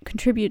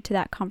contribute to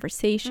that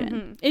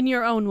conversation in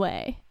your own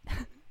way.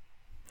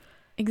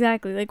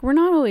 Exactly. Like, we're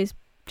not always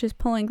just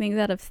pulling things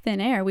out of thin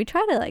air. We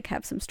try to, like,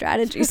 have some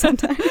strategy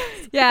sometimes.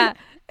 Yeah.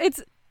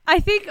 I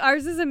think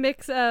ours is a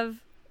mix of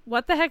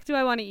what the heck do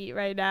I want to eat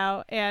right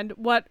now and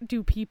what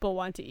do people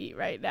want to eat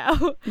right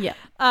now. Yeah.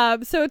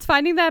 So it's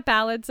finding that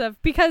balance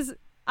of, because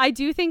I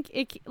do think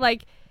it,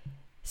 like,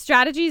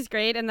 strategy is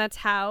great, and that's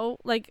how,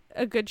 like,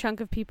 a good chunk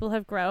of people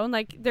have grown.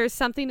 Like, there's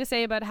something to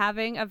say about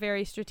having a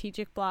very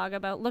strategic blog,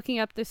 about looking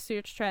up the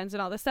search trends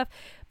and all this stuff.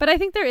 But I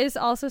think there is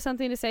also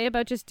something to say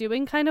about just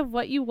doing kind of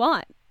what you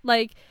want.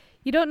 Like,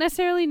 you don't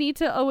necessarily need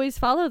to always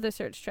follow the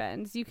search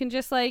trends. You can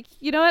just, like,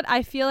 you know what?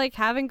 I feel like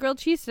having grilled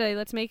cheese today.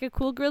 Let's make a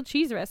cool grilled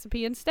cheese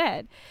recipe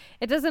instead.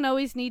 It doesn't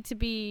always need to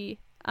be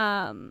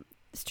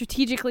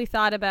strategically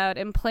thought about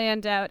and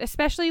planned out,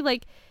 especially,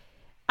 like,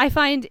 I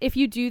find if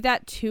you do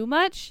that too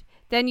much,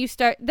 then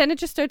it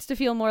just starts to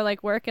feel more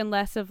like work and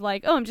less of,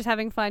 like, oh, I'm just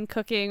having fun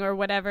cooking or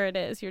whatever it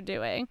is you're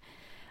doing.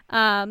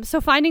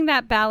 So finding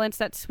that balance,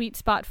 that sweet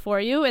spot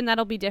for you, and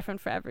that'll be different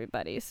for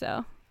everybody.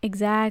 So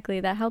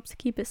exactly, that helps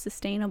keep it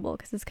sustainable,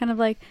 because it's kind of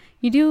like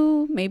you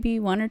do maybe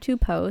 1 or 2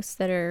 posts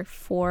that are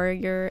for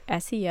your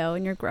SEO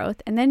and your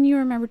growth, and then you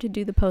remember to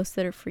do the posts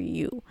that are for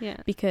you,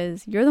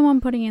 because you're the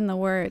one putting in the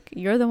work,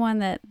 you're the one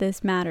that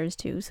this matters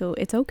to. So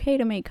it's okay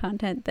to make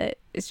content that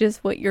is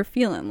just what you're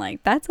feeling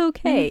like. That's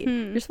okay.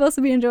 You're supposed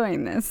to be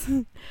enjoying this.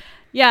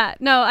 Yeah,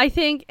 no, I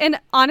think, and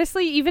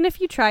honestly, even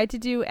if you tried to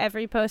do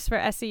every post for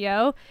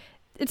SEO,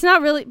 it's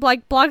not really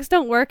like blogs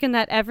don't work in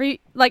that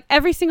every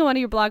single one of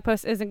your blog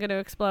posts isn't going to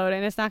explode,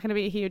 and it's not going to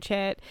be a huge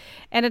hit,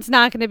 and it's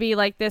not going to be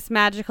like this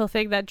magical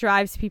thing that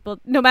drives people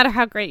no matter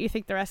how great you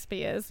think the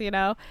recipe is, you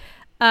know,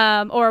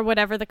 or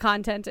whatever the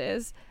content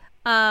is.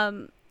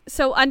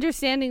 So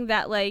understanding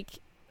that, like,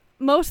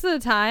 most of the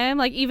time,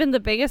 like, even the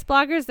biggest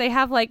bloggers, they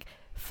have like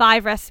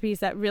 5 recipes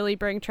that really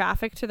bring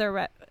traffic to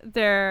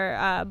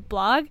their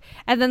blog,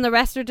 and then the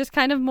rest are just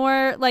kind of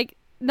more like,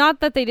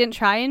 not that they didn't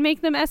try and make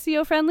them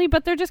SEO friendly,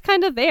 but they're just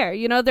kind of there,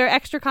 you know, they're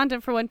extra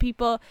content for when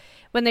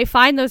they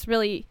find those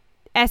really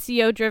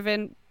SEO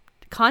driven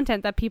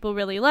content that people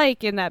really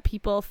like and that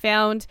people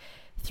found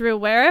through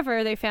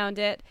wherever they found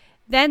it,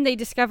 then they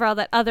discover all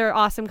that other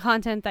awesome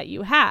content that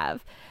you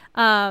have.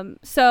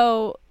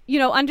 So, you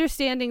know,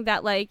 understanding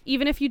that, like,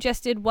 even if you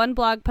just did one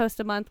blog post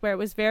a month where it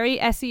was very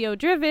SEO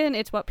driven,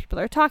 it's what people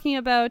are talking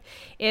about,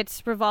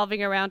 it's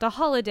revolving around a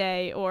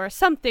holiday or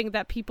something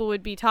that people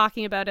would be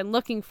talking about and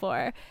looking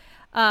for,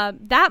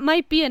 that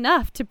might be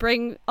enough to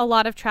bring a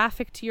lot of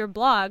traffic to your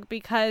blog,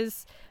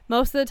 because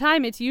most of the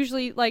time it's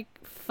usually like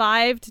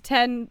 5 to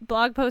 10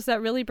 blog posts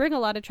that really bring a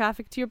lot of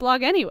traffic to your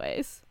blog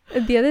anyways.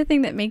 The other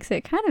thing that makes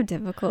it kind of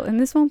difficult,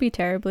 and this won't be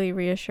terribly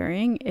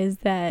reassuring, is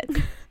that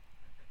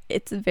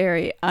it's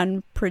very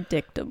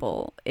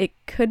unpredictable. It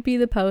could be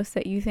the post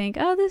that you think,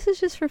 oh, this is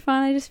just for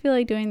fun, I just feel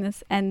like doing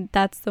this, and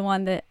that's the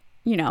one that,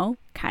 you know,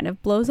 kind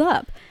of blows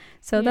up.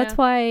 So that's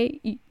why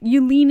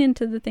you lean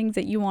into the things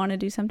that you want to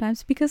do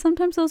sometimes, because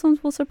sometimes those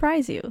ones will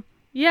surprise you.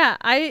 Yeah,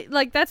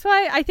 that's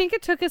why I think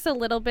it took us a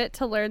little bit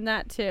to learn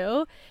that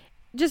too.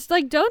 Just,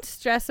 like, don't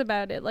stress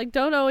about it. Like,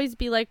 don't always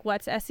be like,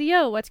 what's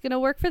SEO? What's going to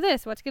work for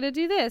this? What's going to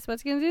do this?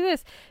 What's going to do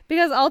this?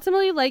 Because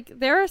ultimately, like,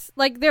 there are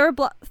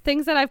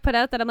things that I've put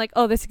out that I'm like,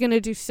 oh, this is going to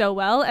do so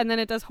well, and then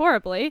it does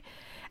horribly.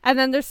 And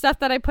then there's stuff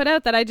that I put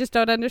out that I just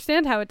don't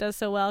understand how it does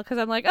so well, because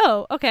I'm like,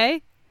 oh,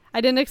 okay, I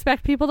didn't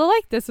expect people to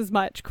like this as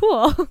much.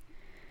 Cool.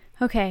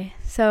 Okay,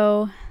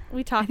 so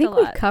we talked a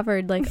lot. We've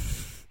covered, like,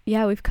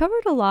 yeah, we've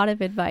covered a lot of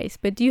advice,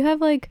 but do you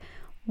have, like,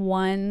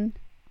 one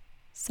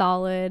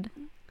solid,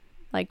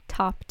 like,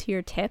 top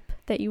tier tip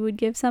that you would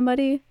give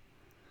somebody?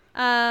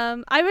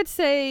 I would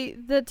say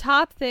the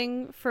top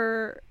thing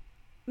for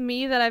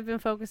me that I've been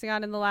focusing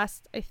on in the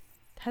last,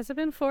 has it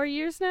been 4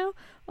 years now,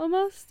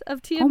 almost,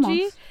 of TMG?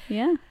 Almost,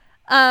 yeah.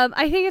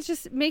 I think it's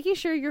just making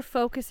sure you're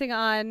focusing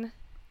on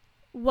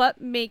what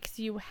makes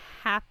you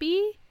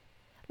happy.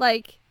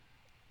 Like,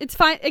 it's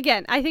fine.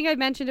 Again, I think I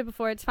mentioned it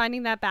before. It's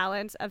finding that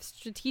balance of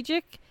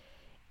strategic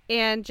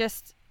and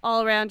just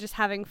all around just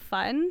having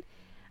fun.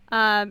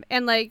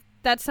 And, like,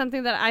 that's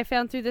something that I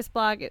found through this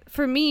blog.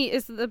 For me,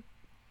 is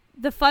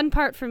the fun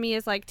part for me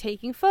is, like,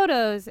 taking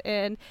photos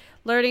and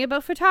learning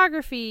about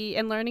photography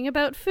and learning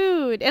about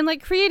food and,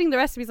 like, creating the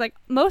recipes. Like,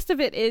 most of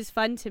it is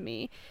fun to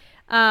me.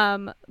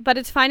 But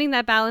it's finding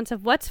that balance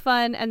of what's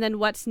fun and then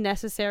what's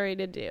necessary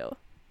to do.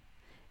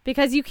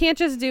 Because you can't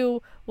just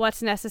do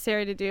what's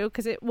necessary to do,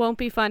 because it won't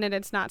be fun and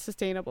it's not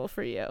sustainable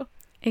for you.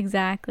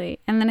 Exactly.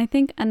 And then I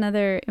think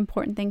another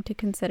important thing to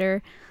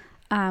consider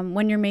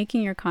when you're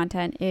making your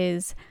content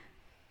is,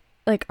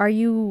 like, are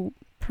you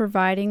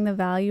providing the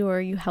value, or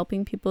are you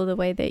helping people the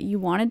way that you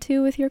wanted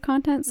to with your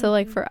content? So,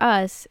 like, for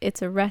us,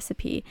 it's a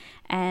recipe.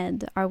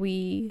 And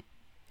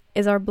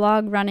is our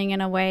blog running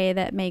in a way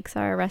that makes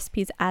our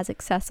recipes as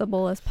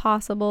accessible as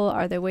possible?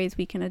 Are there ways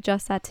we can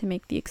adjust that to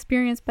make the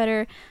experience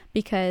better?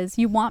 Because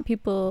you want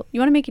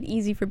to make it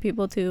easy for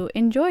people to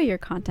enjoy your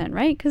content,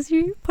 right? Because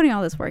you're putting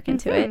all this work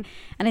into it.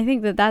 And I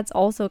think that that's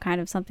also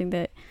kind of something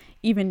that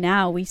even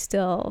now we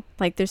still,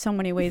 like, there's so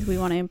many ways we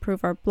want to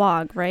improve our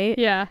blog, right?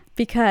 Yeah.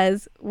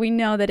 Because we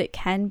know that it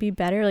can be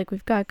better. Like,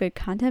 we've got good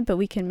content, but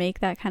we can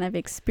make that kind of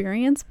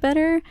experience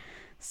better.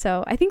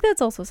 So I think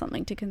that's also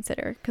something to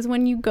consider, because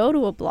when you go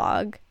to a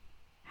blog,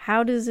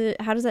 how does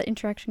that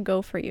interaction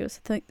go for you?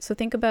 So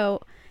think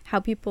about how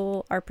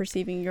people are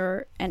perceiving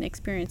and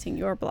experiencing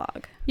your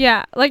blog.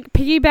 Yeah, like,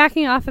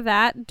 piggybacking off of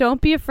that, don't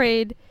be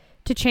afraid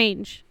to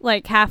change,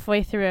 like,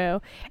 halfway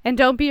through, and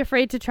don't be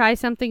afraid to try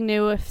something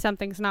new if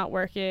something's not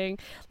working.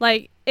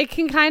 Like, it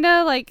can kind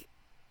of, like,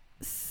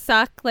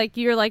 suck, like,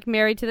 you're, like,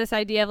 married to this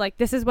idea of, like,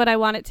 this is what I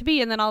want it to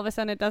be, and then all of a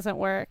sudden it doesn't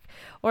work,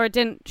 or it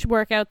didn't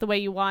work out the way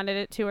you wanted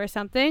it to, or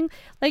something.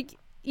 Like,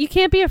 you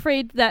can't be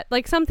afraid that,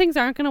 like, some things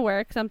aren't going to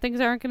work, some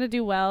things aren't going to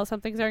do well, some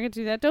things aren't going to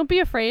do that. Don't be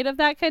afraid of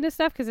that kind of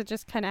stuff, because it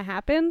just kind of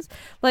happens.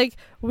 Like,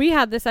 we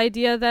had this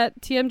idea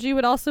that TMG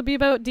would also be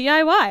about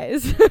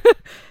DIYs.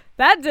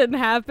 That didn't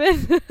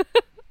happen.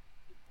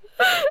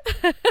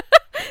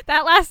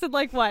 That lasted,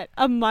 like, what,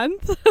 a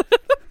month?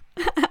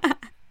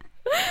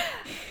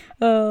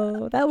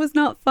 Oh, that was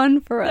not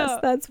fun for us.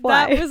 That's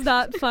why. That was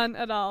not fun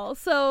at all.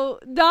 So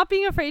not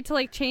being afraid to,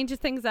 like, change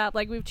things up.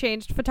 Like, we've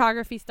changed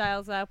photography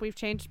styles up. We've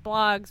changed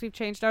blogs. We've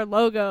changed our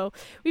logo.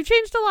 We've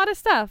changed a lot of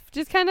stuff.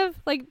 Just kind of,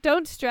 like,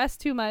 don't stress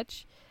too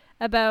much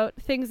about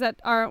things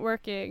that aren't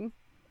working,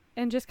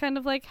 and just kind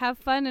of, like, have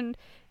fun and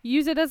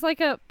use it as,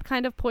 like, a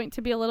kind of point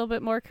to be a little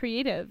bit more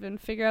creative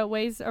and figure out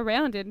ways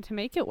around it and to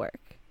make it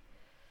work.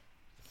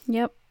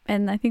 Yep.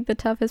 And I think the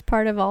toughest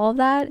part of all of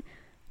that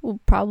will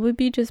probably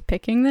be just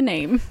picking the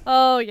name.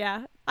 Oh,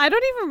 yeah. I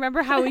don't even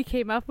remember how we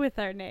came up with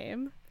our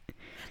name.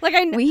 Like,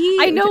 I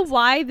know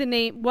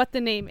what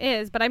the name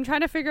is, but I'm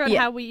trying to figure out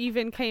how we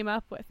even came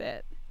up with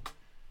it.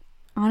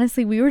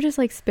 Honestly, we were just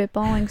like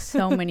spitballing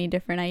so many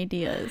different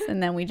ideas,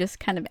 and then we just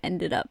kind of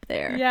ended up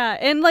there. Yeah,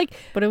 and like,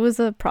 but it was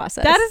a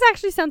process. That is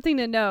actually something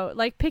to note.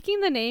 Like, picking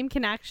the name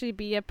can actually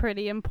be a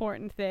pretty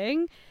important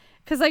thing,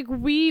 because like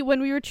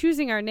when we were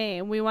choosing our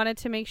name, we wanted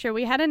to make sure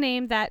we had a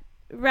name that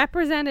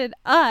represented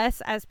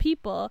us as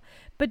people,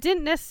 but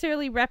didn't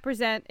necessarily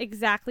represent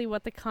exactly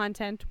what the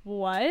content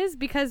was,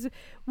 because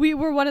we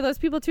were one of those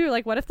people too,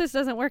 like, what if this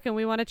doesn't work and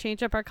we want to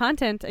change up our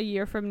content a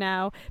year from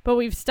now, but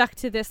we've stuck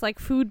to this like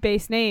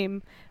food-based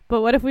name,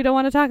 but what if we don't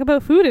want to talk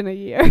about food in a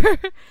year?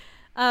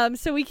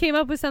 So we came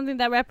up with something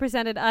that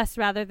represented us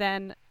rather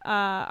than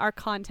our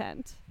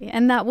content. Yeah,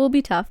 and that will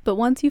be tough, but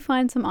once you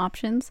find some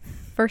options,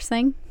 first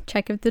thing,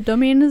 check if the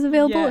domain is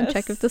available and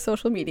check if the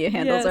social media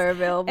handles are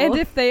available. And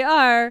if they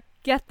are,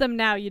 get them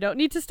now. You don't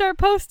need to start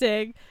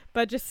posting,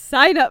 but just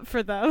sign up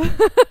for them.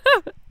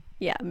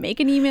 Yeah,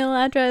 make an email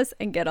address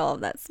and get all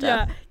of that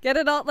stuff. Yeah, get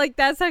it all. Like,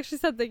 that's actually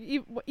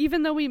something,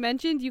 even though we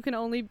mentioned you can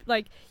only,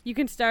 like, you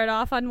can start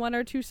off on 1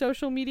 or 2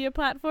 social media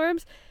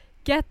platforms,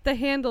 get the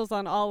handles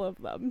on all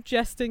of them,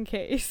 just in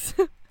case.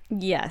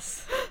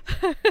 Yes.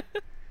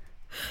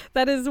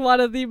 That is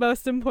one of the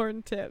most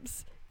important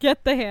tips.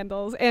 Get the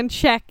handles and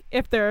check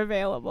if they're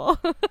available.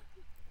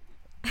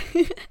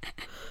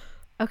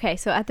 Okay,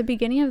 so at the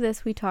beginning of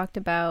this, we talked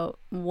about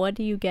what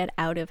do you get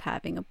out of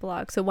having a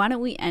blog. So why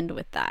don't we end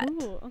with that?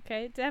 Ooh,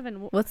 okay,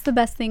 Devin. What's the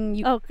best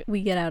thing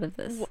we get out of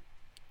this?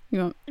 You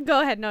want?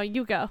 Go ahead. No,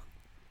 you go.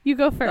 You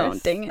go first. Oh,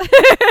 dang it.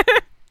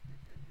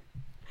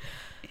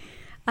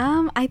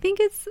 I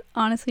think it's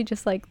honestly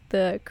just like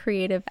the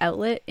creative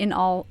outlet in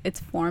all its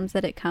forms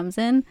that it comes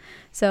in.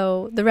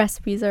 So the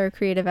recipes are a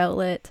creative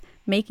outlet.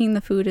 Making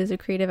the food is a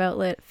creative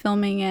outlet.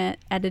 Filming it,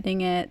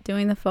 editing it,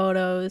 doing the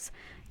photos,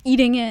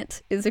 eating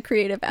it is a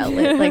creative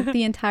outlet. Like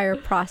the entire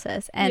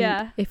process.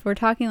 And if we're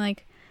talking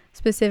like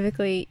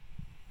specifically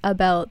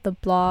about the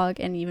blog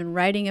and even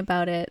writing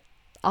about it,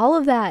 all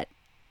of that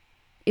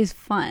is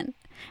fun.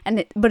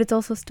 But it's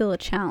also still a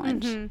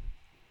challenge. Mm-hmm.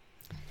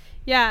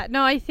 Yeah,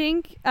 no, I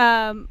think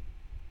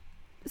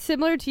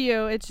similar to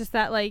you, it's just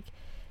that like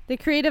the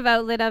creative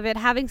outlet of it,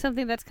 having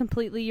something that's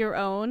completely your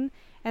own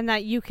and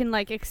that you can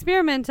like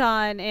experiment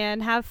on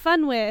and have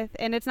fun with,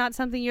 and it's not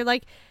something you're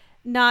like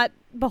not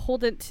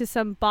beholden to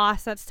some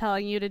boss that's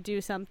telling you to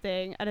do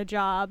something at a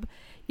job.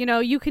 You know,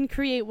 you can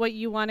create what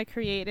you want to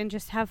create and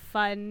just have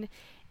fun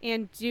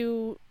and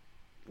do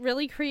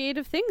really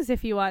creative things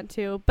if you want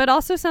to. But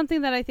also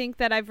something that I think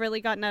that I've really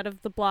gotten out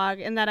of the blog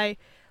and that I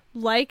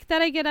like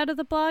that I get out of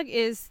the blog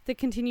is the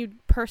continued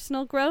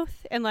personal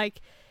growth and like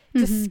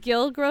the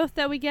skill growth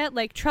that we get,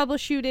 like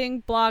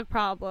troubleshooting blog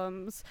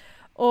problems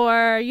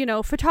or, you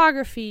know,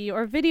 photography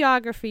or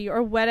videography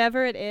or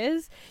whatever it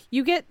is.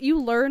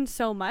 You learn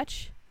so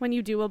much when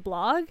you do a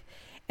blog,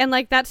 and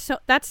like that's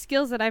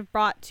skills that I've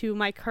brought to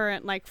my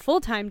current like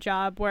full-time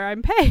job where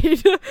I'm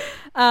paid.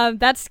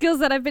 That's skills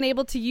that I've been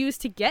able to use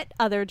to get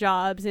other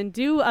jobs and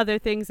do other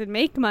things and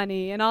make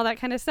money and all that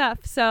kind of stuff.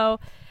 So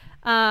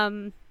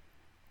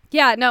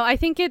yeah, no, I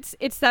think it's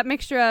that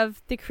mixture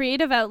of the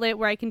creative outlet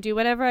where I can do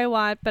whatever I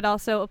want, but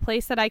also a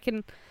place that I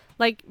can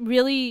like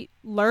really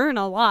learn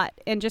a lot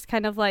and just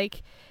kind of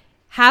like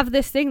have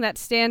this thing that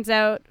stands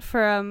out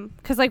from,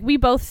 because like we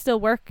both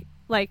still work,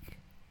 like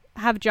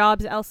have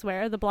jobs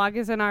elsewhere. The blog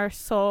isn't our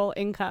sole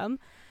income.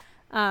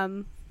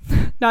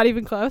 Not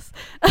even close.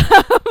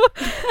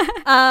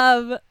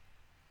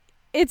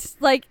 It's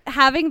like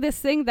having this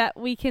thing that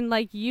we can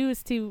like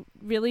use to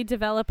really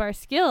develop our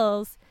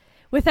skills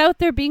without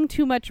there being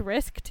too much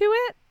risk to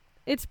it.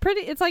 It's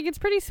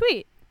pretty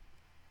sweet.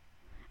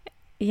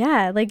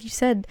 Yeah, like you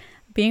said,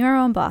 being our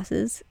own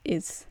bosses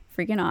is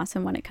freaking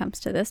awesome when it comes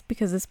to this,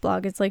 because this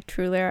blog is like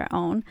truly our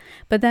own.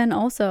 But then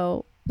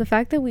also the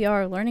fact that we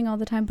are learning all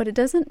the time, but it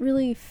doesn't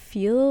really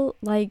feel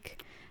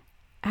like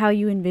how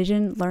you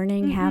envision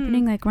learning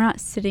happening. Like we're not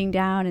sitting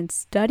down and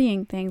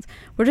studying things.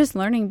 We're just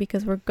learning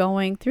because we're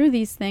going through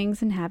these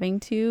things and having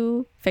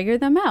to figure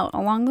them out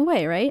along the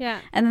way, right? Yeah.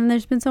 And then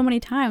there's been so many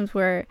times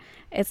where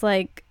it's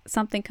like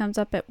something comes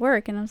up at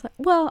work and I was like,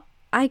 well,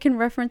 I can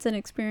reference an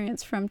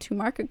experience from Two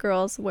Market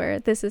Girls where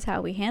this is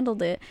how we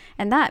handled it.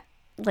 And that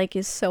like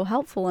is so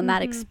helpful, and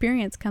that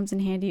experience comes in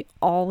handy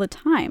all the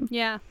time.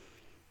 Yeah.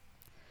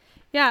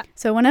 Yeah.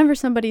 So whenever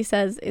somebody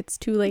says it's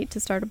too late to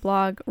start a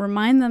blog,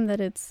 remind them that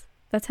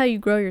that's how you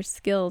grow your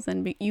skills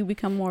and you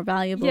become more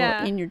valuable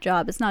in your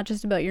job. It's not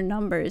just about your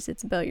numbers,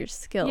 it's about your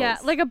skills. Yeah,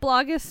 like a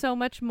blog is so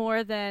much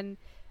more than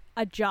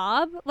a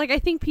job. Like I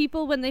think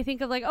people, when they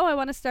think of like, oh, I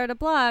want to start a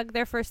blog,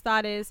 their first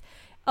thought is,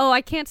 oh,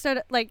 I can't start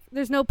it. Like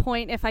there's no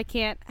point if I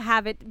can't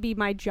have it be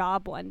my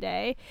job one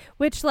day,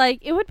 which like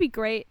it would be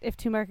great if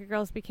Two Market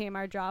Girls became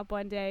our job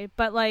one day,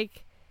 but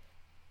like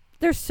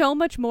there's so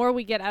much more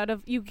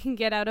you can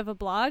get out of a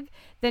blog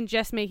than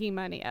just making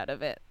money out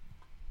of it.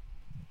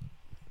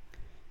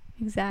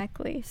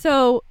 Exactly.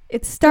 So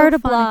It's start still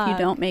a fun blog if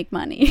you don't make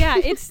money. Yeah,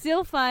 it's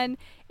still fun.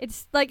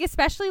 It's like,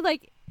 especially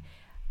like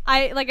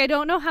I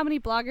don't know how many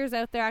bloggers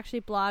out there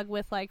actually blog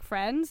with like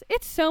friends.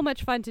 It's so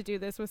much fun to do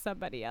this with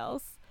somebody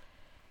else.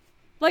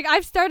 Like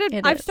I've started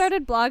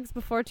blogs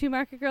before Two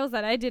Market Girls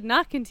that I did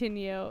not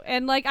continue.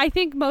 And like I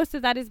think most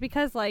of that is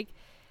because like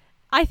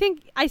I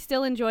think I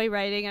still enjoy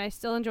writing and I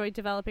still enjoy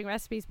developing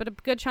recipes, but a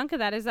good chunk of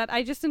that is that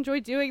I just enjoy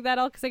doing that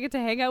all because I get to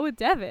hang out with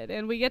Devin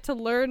and we get to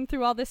learn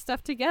through all this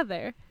stuff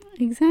together.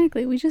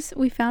 Exactly.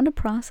 We found a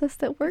process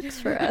that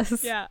works for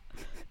us. Yeah.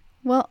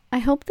 Well, I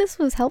hope this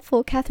was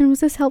helpful. Catherine, was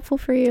this helpful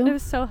for you? It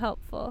was so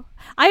helpful.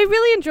 I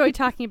really enjoy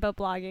talking about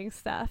blogging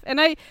stuff. And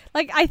I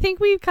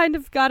think we kind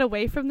of got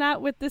away from that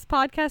with this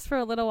podcast for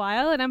a little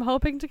while. And I'm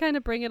hoping to kind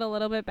of bring it a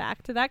little bit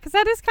back to that. Because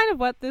that is kind of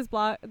what this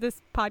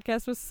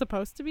podcast was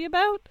supposed to be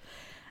about.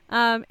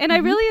 And I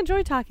really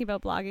enjoy talking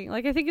about blogging.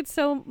 Like, I think it's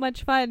so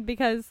much fun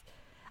because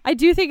I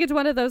do think it's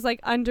one of those like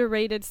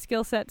underrated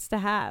skill sets to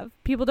have.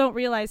 People don't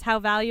realize how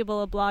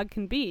valuable a blog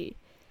can be.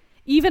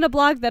 Even a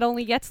blog that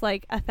only gets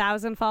like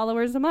 1,000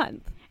 followers a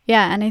month.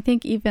 Yeah, and I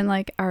think even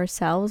like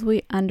ourselves,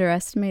 we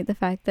underestimate the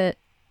fact that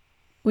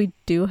we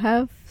do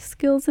have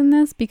skills in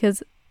this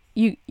because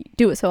you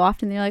do it so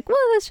often. You're like, well,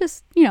 that's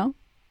just,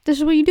 this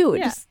is what you do.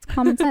 It's just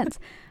common sense.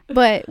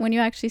 But when you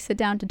actually sit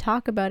down to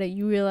talk about it,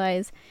 you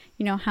realize,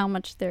 how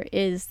much there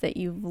is that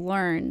you've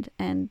learned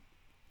and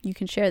you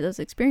can share those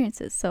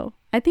experiences. So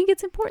I think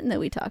it's important that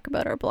we talk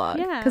about our blog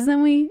because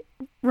then we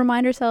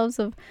remind ourselves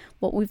of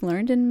what we've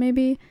learned and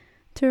maybe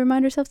to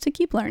remind ourselves to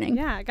keep learning.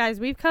 Yeah, guys,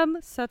 we've come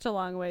such a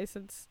long way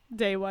since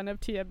day one of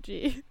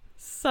TMG.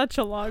 Such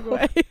a long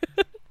way.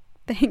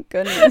 Thank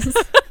goodness.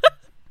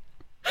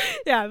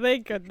 Yeah,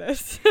 thank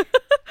goodness.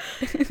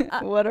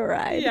 What a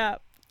ride. Yeah.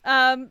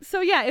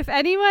 So yeah, if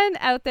anyone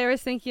out there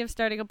is thinking of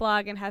starting a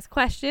blog and has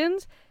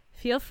questions,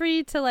 feel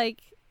free to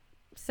like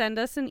send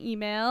us an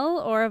email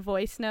or a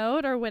voice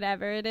note or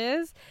whatever it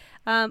is.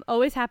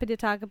 Always happy to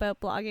talk about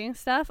blogging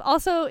stuff.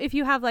 Also, if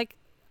you have like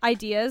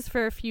ideas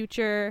for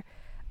future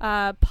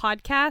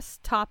podcast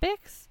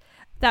topics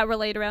that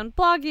relate around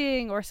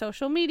blogging or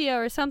social media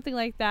or something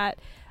like that,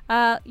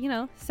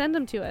 send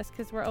them to us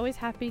because we're always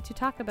happy to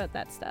talk about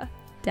that stuff.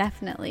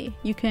 Definitely.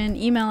 You can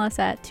email us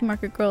at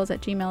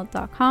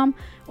twomarketgirls@gmail.com,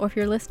 or if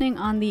you're listening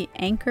on the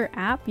Anchor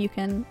app, you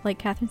can, like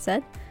Catherine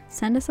said,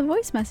 send us a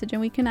voice message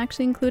and we can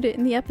actually include it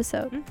in the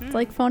episode. It's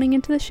like phoning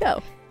into the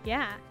show.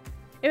 Yeah.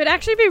 It would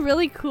actually be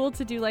really cool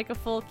to do like a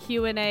full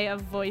Q&A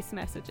of voice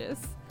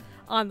messages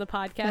on the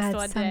podcast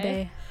one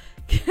day.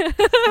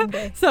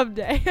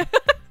 Someday.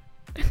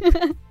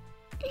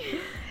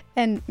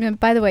 And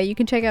by the way, you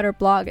can check out our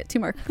blog at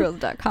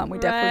twomarketgirls.com. We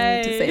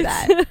definitely need to say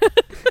that.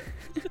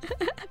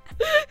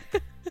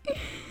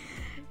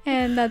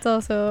 And that's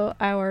also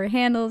our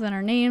handles and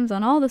our names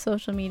on all the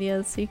social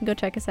medias, so you can go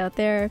check us out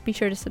there. Be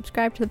sure to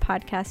subscribe to the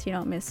podcast so you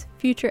don't miss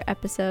future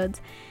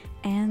episodes.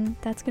 And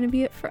that's going to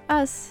be it for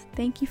us.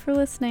 Thank you for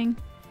listening.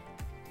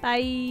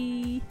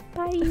 Bye.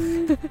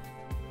 Bye.